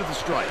he'll head to the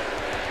strike.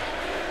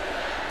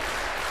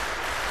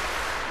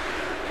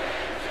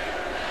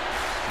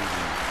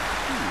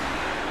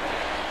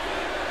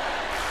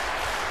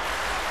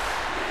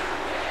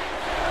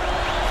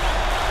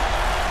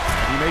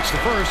 He makes the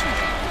first.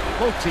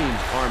 Both teams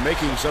are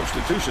making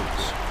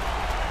substitutions.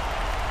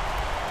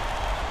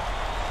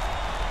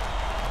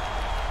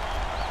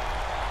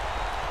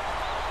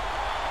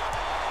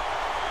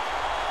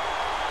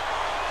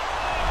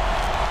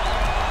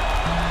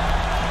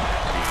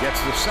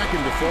 Gets the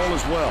second to fall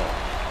as well.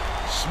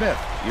 Smith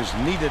is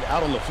needed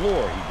out on the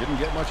floor. He didn't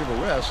get much of a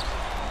rest.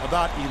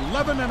 About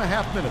 11 and a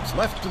half minutes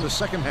left in the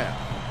second half.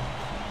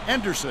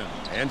 Anderson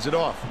hands it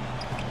off.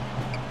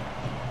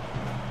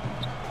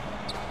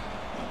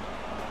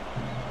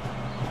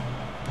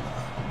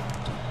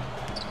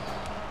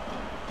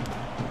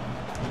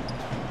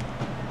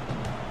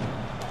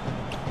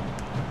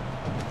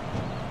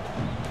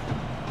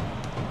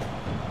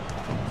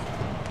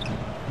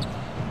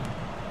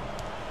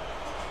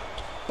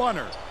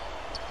 Bunner.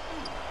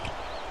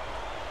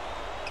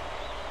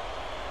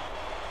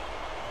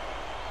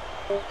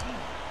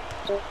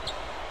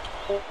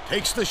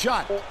 Takes the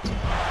shot.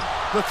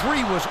 The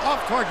three was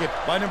off target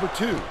by number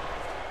 2,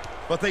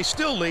 but they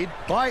still lead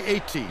by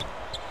 18.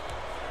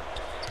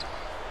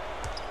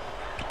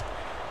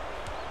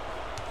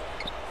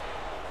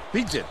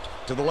 Beats it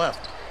to the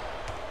left.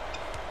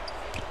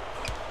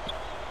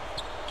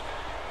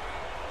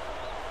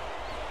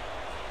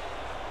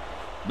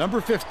 Number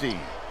 15.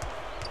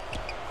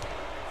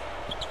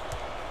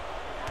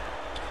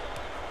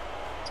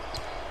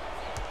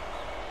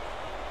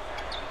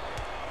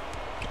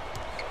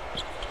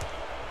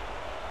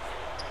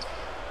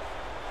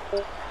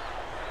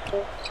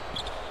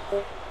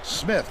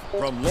 Smith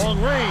from long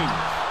range.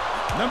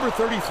 Number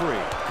 33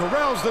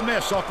 corrals the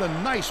miss off the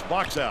nice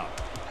box out.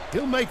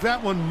 He'll make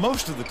that one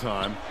most of the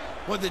time.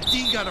 Well, the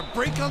D got a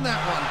break on that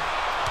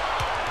one.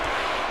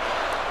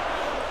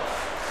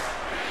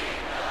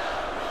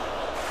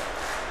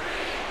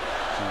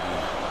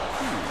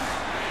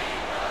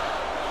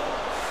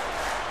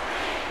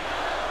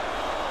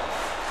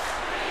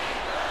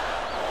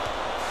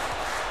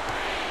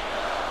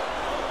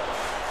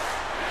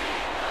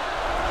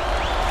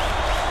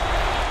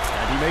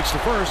 Makes the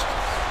first.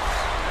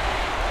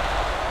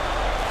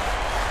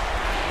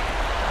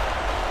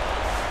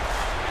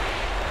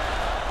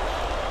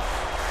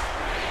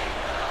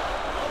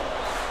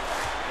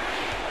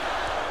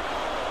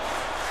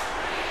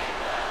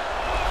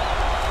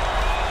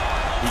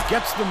 He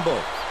gets them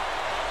both.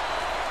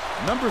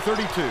 Number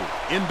 32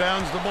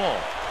 inbounds the ball.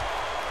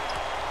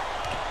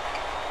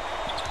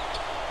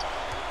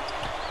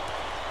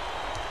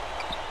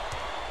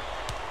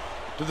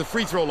 To the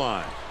free throw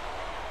line.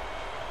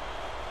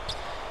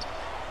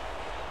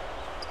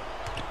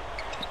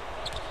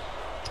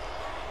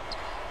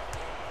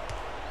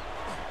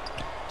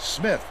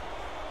 Smith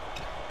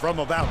from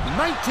about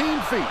 19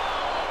 feet.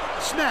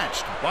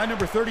 Snatched by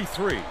number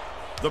 33.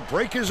 The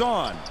break is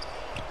on.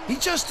 He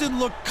just didn't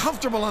look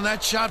comfortable on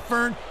that shot,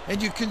 Vern,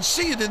 and you can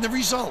see it in the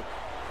result.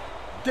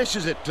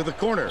 Dishes it to the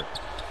corner.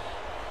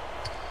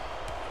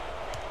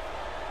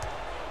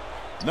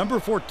 Number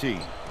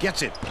 14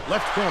 gets it.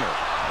 Left corner.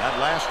 That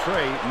last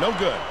tray, no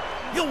good.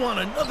 You'll want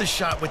another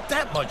shot with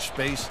that much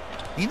space.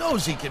 He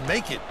knows he can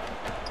make it.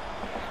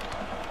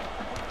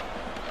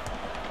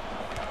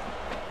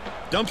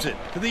 Dumps it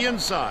to the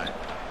inside.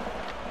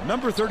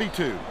 Number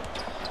 32.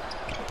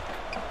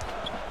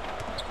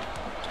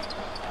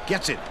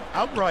 Gets it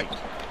outright.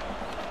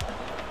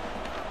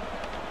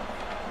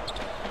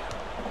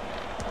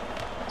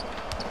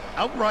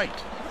 Outright.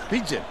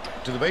 Feeds it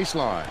to the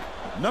baseline.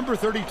 Number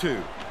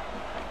 32.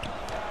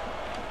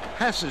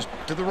 Passes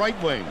to the right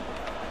wing.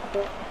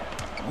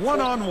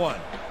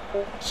 One-on-one.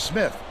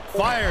 Smith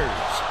fires.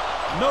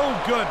 No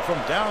good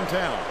from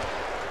downtown.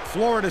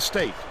 Florida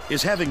State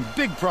is having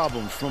big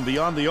problems from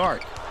beyond the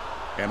arc.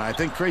 And I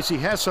think Tracy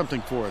has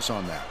something for us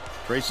on that.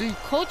 Tracy?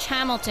 Coach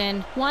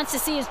Hamilton wants to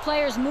see his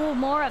players move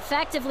more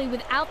effectively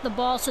without the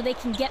ball so they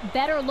can get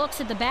better looks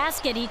at the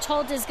basket. He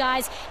told his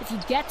guys, if you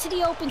get to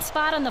the open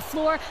spot on the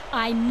floor,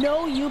 I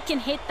know you can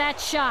hit that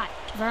shot.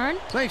 Vern?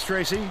 Thanks,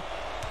 Tracy.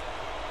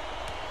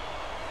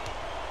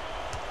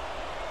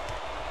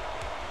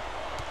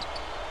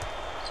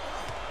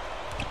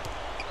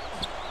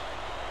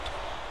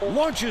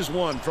 Launches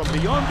one from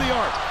beyond the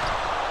arc.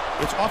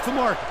 It's off the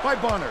mark by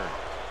Bonner.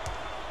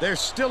 They're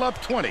still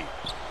up 20.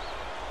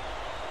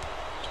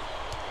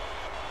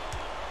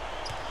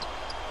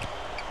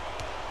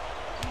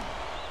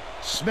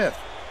 Smith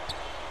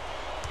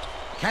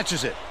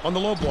catches it on the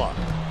low block.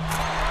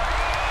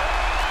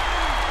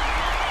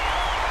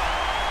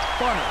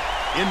 Bonner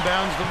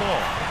inbounds the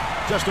ball.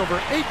 Just over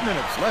 8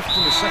 minutes left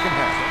in the second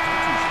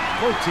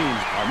half. Both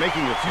teams are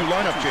making a few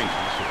lineup changes.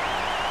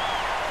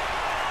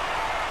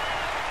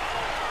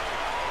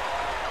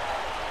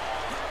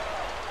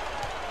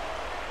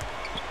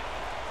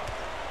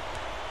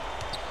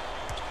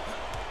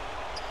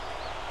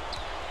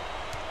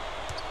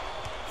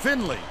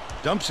 Finley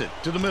dumps it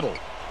to the middle.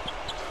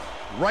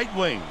 Right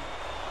wing.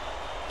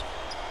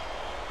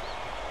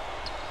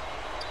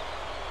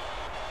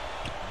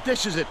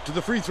 Dishes it to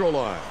the free throw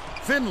line.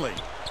 Finley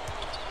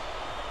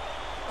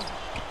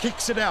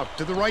kicks it out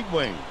to the right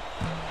wing.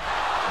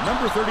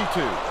 Number 32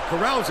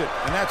 corrals it,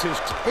 and that's his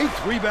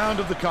 8th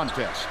rebound of the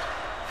contest.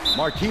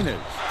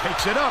 Martinez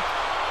takes it up,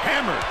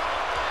 hammered,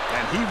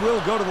 and he will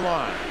go to the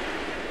line.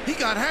 He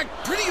got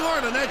hacked pretty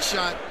hard on that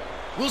shot.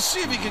 We'll see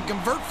if he can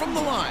convert from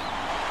the line.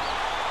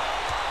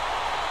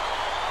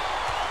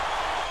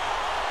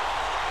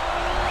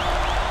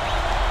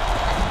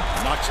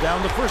 Knocks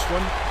down the first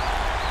one.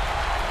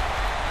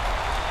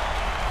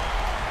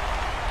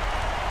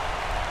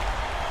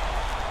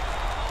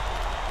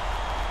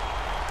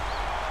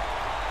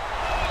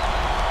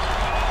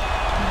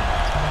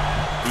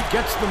 He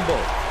gets them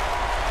both.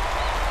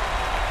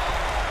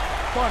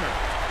 Bonner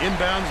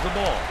inbounds the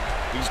ball.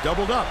 He's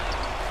doubled up.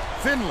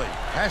 Finley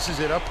passes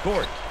it up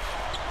court.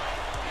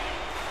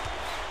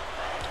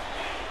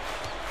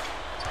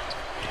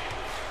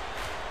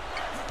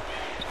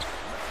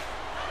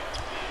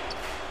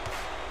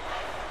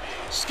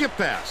 Skip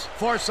pass,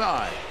 far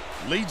side,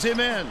 leads him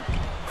in.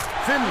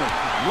 Finley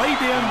laid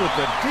in with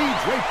the D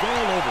draped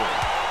all over it.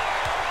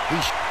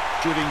 He's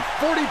shooting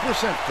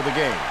 40% for the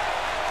game.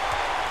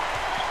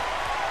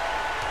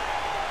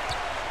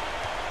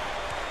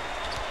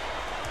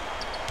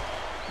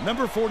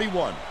 Number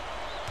 41.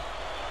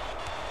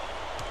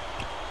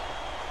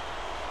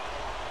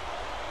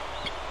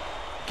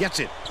 Gets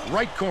it,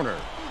 right corner.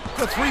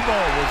 The three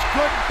ball was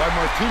good by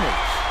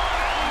Martinez.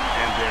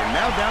 And they're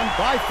now down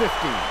by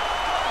 15.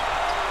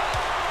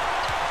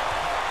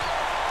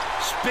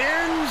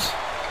 Spins.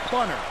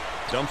 Bonner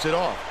dumps it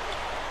off.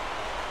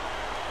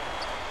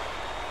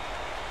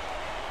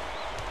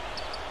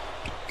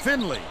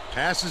 Finley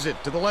passes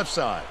it to the left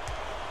side.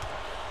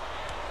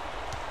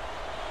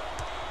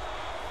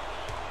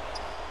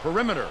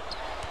 Perimeter.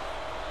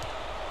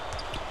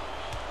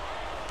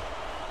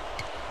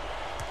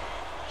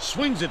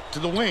 Swings it to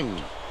the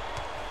wing.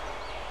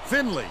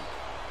 Finley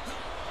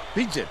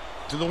beats it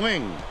to the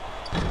wing.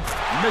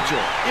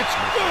 Mitchell, it's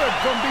good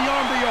from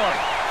beyond the arc.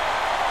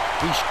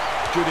 He's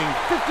shooting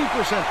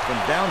 50% from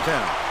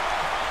downtown.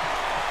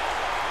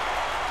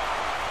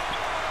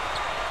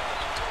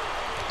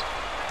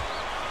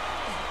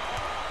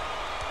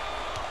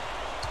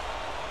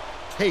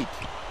 Tate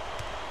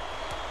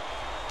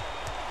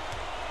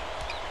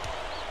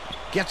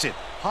gets it,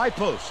 high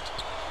post.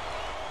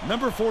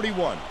 Number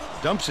 41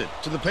 dumps it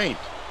to the paint,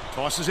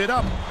 tosses it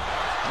up.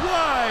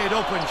 Wide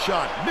open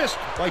shot, missed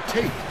by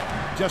Tate.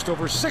 Just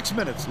over 6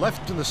 minutes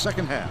left in the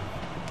second half.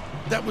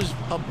 That was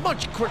a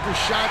much quicker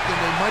shot than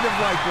they might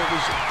have liked, but it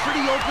was a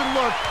pretty open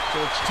look,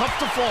 so it's tough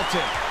to fault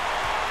him.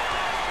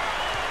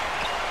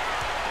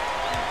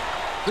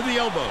 To the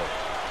elbow,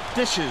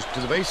 dishes to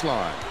the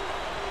baseline.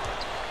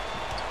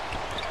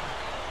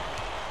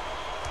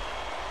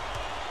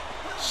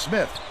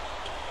 Smith.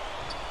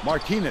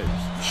 Martinez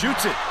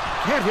shoots it.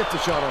 Can't hit the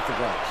shot off the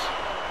glass.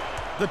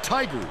 The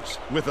Tigers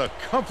with a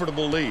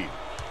comfortable lead.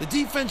 The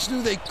defense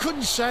knew they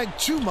couldn't sag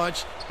too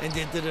much, and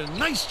they did a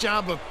nice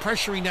job of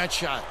pressuring that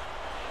shot.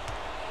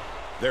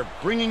 They're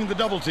bringing the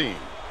double team.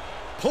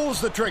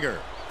 Pulls the trigger.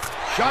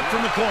 Shot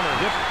from the corner,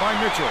 hit by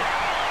Mitchell.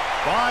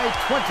 By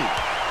 20.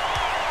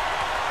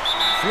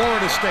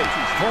 Florida State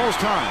calls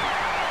time.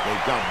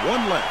 They've got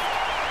one left.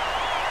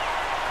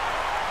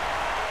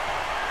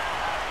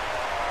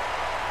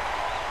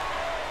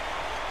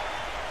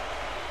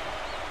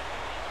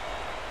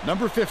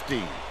 Number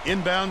 15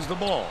 inbounds the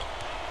ball.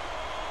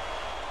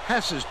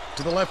 Passes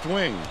to the left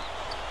wing.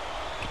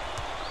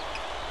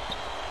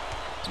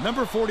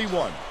 Number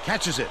 41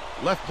 catches it,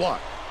 left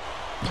block.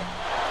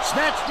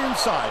 Snatched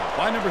inside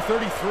by number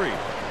 33.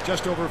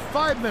 Just over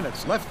 5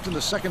 minutes left in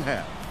the second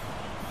half.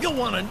 He'll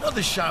want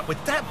another shot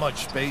with that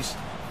much space.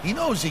 He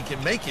knows he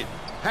can make it.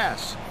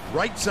 Pass,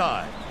 right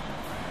side.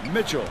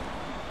 Mitchell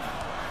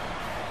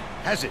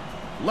has it,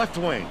 left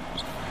wing.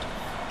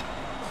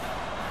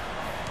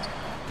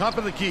 Top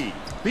of the key,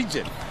 beats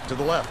it to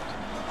the left.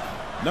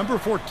 Number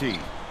 14.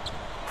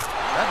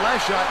 That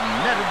last shot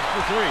netted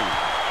for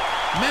three.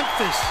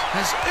 Memphis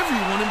has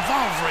everyone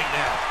involved right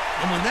now.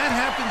 And when that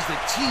happens, the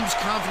team's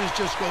confidence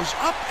just goes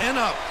up and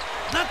up.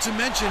 Not to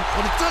mention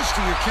what it does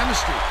to your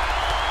chemistry.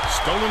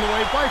 Stolen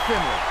away by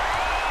Finley.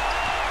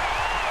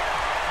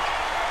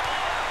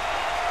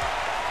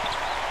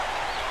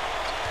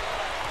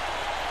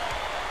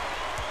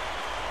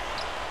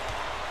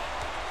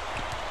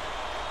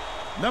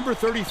 Number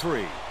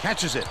 33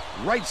 catches it,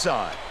 right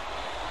side.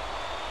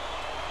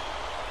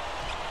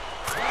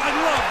 I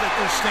love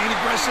staying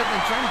aggressive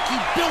and trying to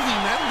keep building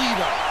that lead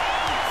up.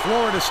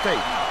 Florida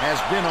State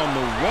has been on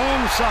the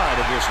wrong side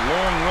of this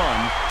long run,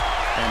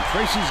 and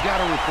Tracy's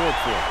got a report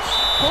for us.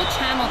 Coach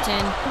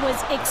Hamilton was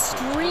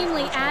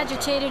extremely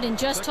agitated and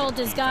just told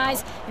his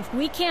guys, if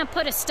we can't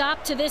put a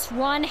stop to this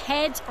run,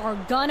 heads are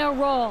gonna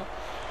roll.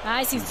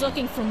 Guys, he's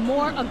looking for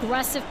more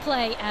aggressive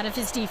play out of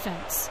his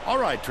defense. All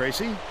right,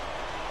 Tracy.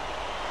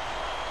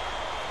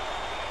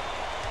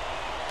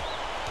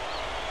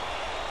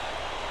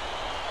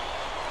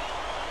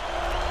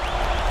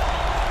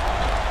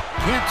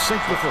 Can't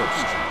sink the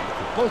first.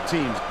 Both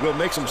teams will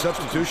make some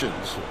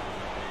substitutions.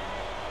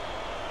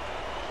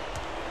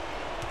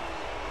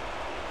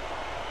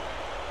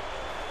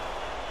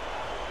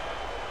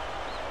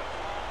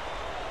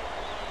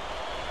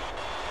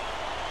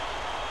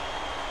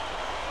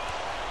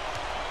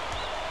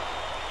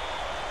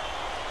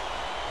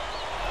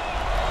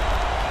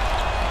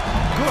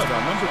 Good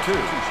on number 2.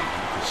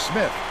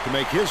 Smith to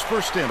make his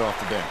first stint off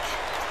the bench.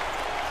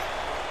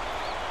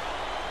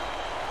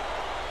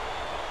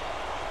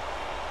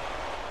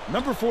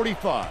 Number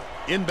 45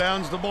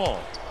 inbounds the ball.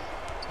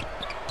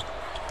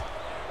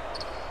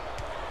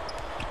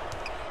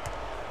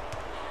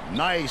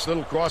 Nice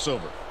little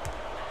crossover.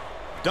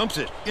 Dumps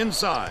it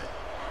inside.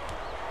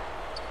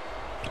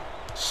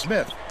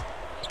 Smith.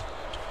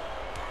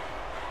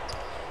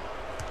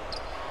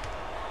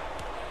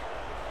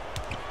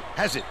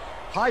 Has it.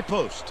 High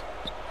post.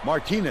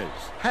 Martinez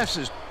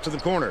passes to the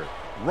corner.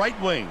 Right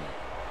wing.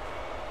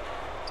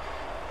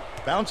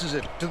 Bounces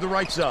it to the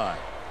right side.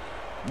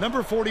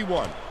 Number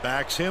 41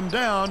 backs him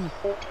down.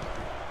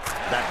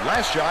 That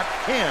last shot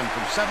can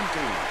from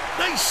 17.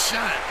 Nice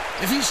shot.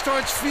 If he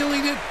starts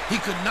feeling it, he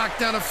could knock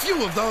down a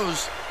few of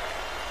those.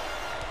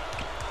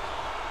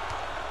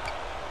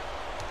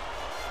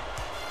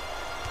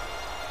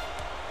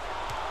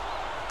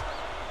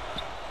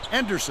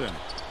 Anderson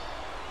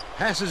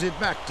passes it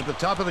back to the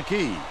top of the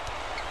key.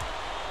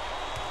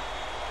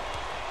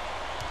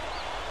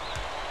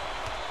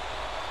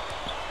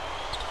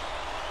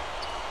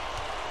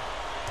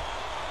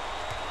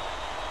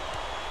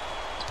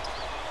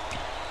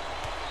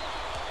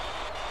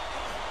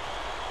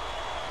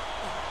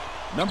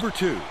 Number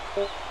 2.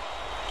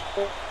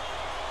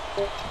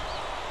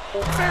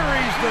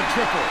 Buries the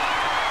triple.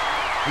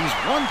 He's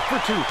 1 for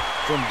 2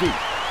 from deep.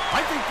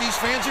 I think these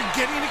fans are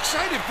getting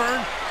excited,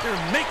 Vern.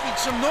 They're making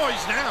some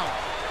noise now.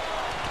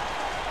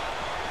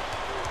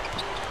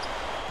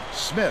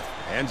 Smith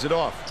hands it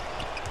off.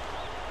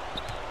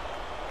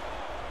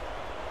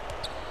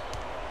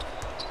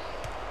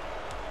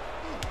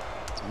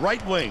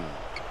 Right wing.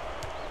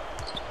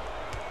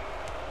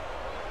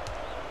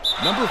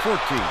 Number 14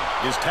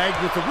 is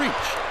tagged with the reach.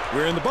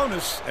 We're in the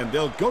bonus, and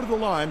they'll go to the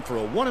line for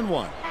a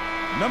 1-and-1.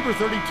 Number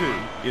 32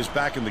 is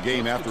back in the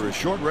game after a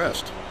short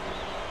rest.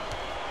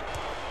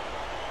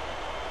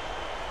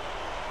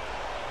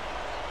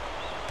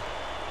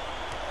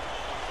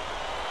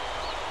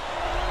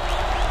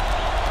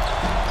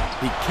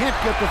 He can't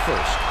get the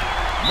first.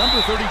 Number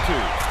 32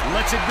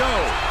 lets it go.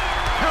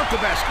 Count the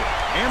basket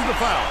and the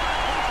foul.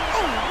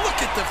 Oh, look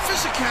at the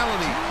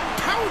physicality.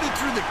 Powered it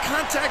through the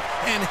contact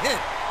and hit.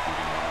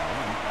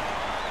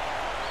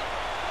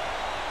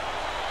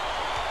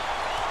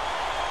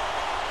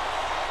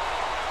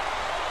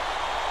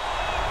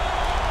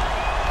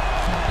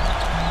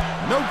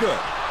 No good,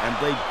 and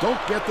they don't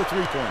get the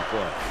three-point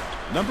play.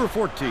 Number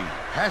 14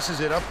 passes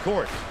it up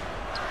court.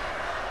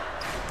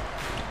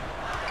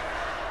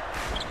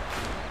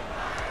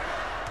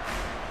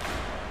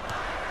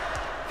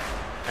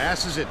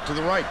 Passes it to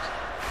the right.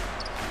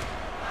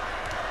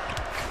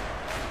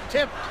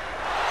 Tipped.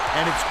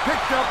 And it's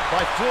picked up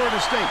by Florida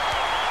State.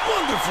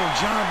 Wonderful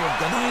job of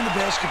denying the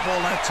basketball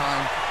that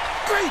time.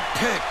 Great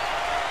pick.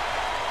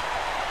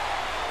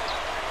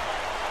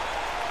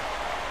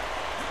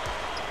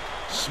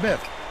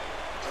 Smith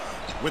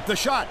with the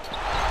shot.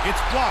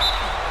 It's blocked.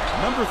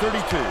 Number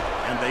 32,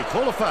 and they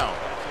call a foul.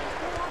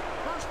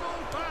 Personal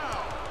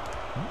foul.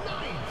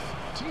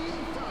 9th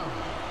team foul.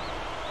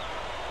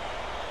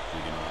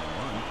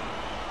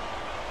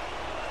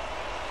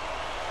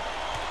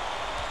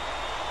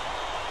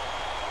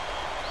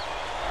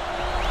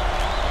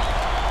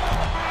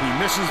 He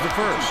misses the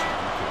first.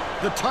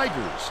 The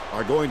Tigers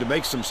are going to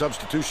make some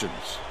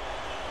substitutions.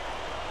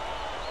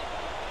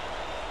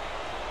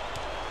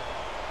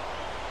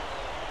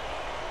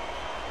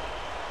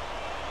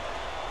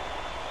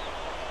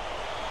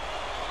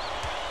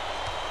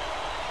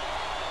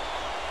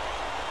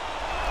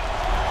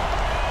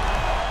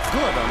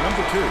 Good on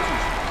number 2.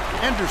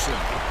 Anderson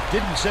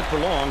didn't sit for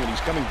long, and he's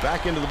coming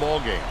back into the ball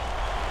game.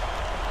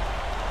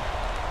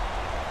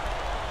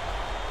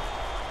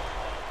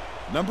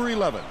 Number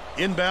 11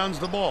 inbounds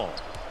the ball.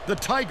 The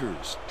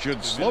Tigers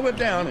should slow it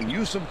down and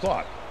use some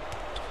clock.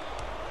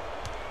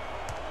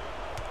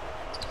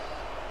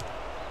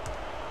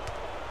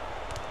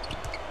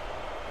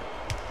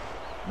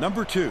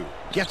 Number 2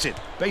 gets it.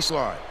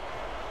 Baseline.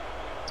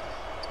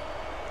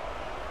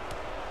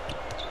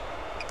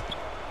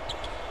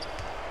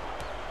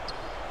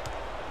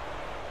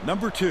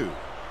 Number 2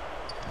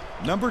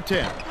 Number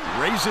 10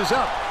 raises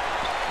up.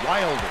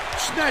 Wilder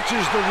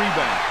snatches the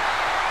rebound.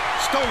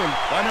 Stolen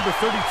by number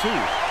 32.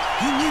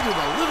 He needed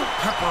a little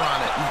pepper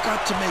on it. You've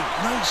got to make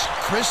nice,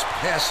 crisp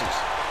passes.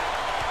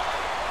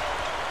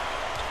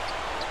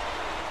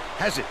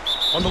 Has it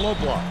on the low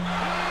block.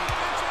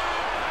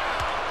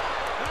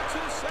 That's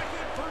his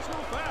second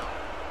personal foul.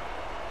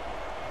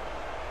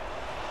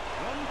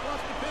 1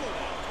 plus the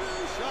penalty. 2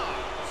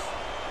 shots.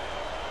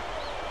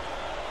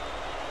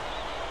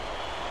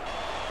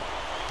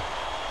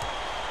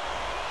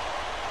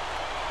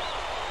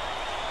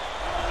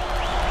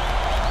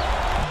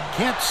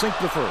 Can't sink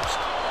the first.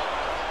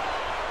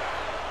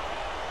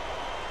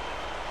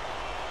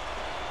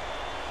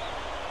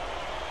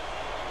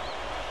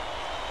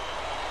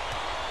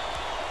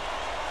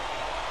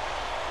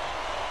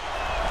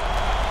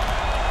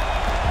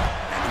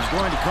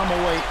 Going to come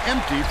away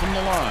empty from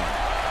the line.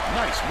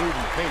 Nice move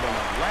in the paint on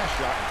that last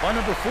shot by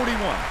number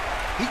 41.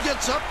 He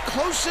gets up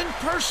close and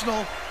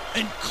personal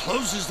and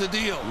closes the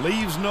deal.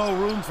 Leaves no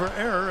room for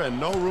error and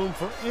no room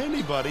for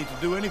anybody to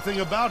do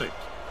anything about it.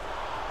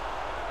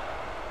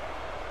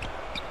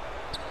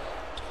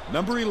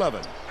 Number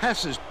 11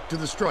 passes to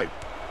the stripe.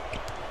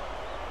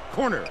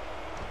 Corner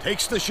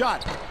takes the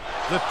shot.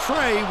 The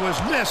tray was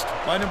missed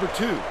by number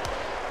 2.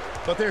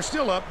 But they're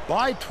still up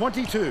by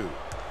 22.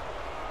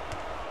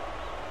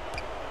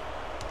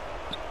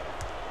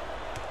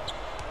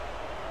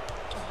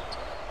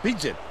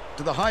 Beats it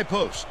to the high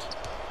post.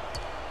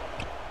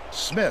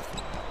 Smith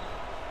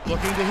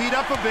looking to heat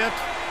up a bit.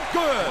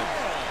 Good.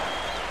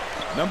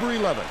 Number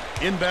 11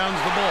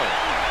 inbounds the ball.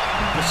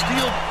 The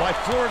steal by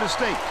Florida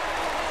State.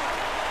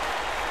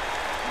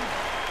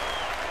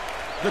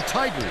 The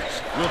Tigers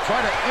will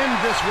try to end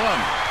this run.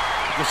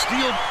 The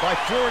steal by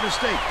Florida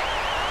State.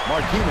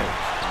 Martinez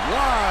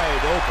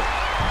wide open.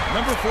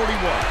 Number 41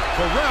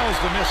 corrals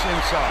the miss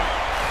inside.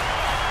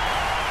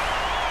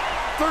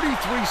 33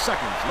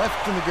 seconds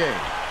left in the game.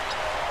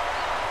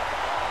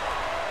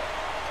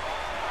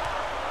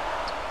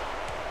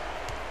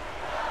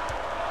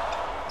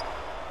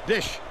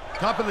 Dish,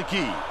 top of the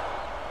key.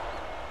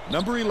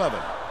 Number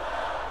 11.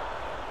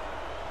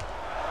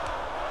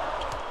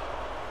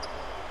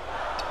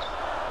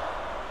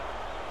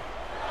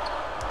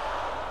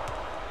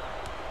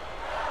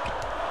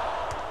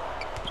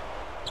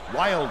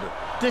 Wilder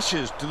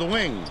dishes to the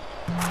wing.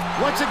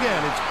 Once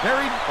again, it's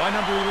buried by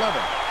number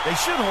 11. They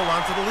should hold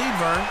on to the lead,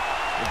 Vern.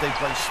 If they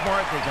play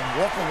smart, they can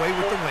walk away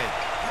with the win.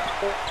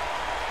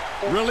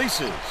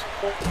 Releases.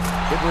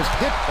 It was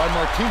hit by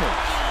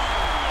Martinez.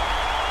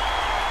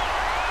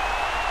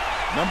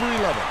 Number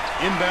 11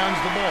 inbounds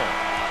the ball.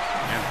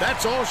 And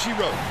that's all she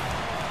wrote.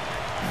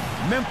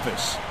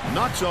 Memphis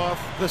knocks off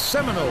the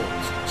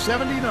Seminoles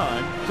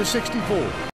 79-64.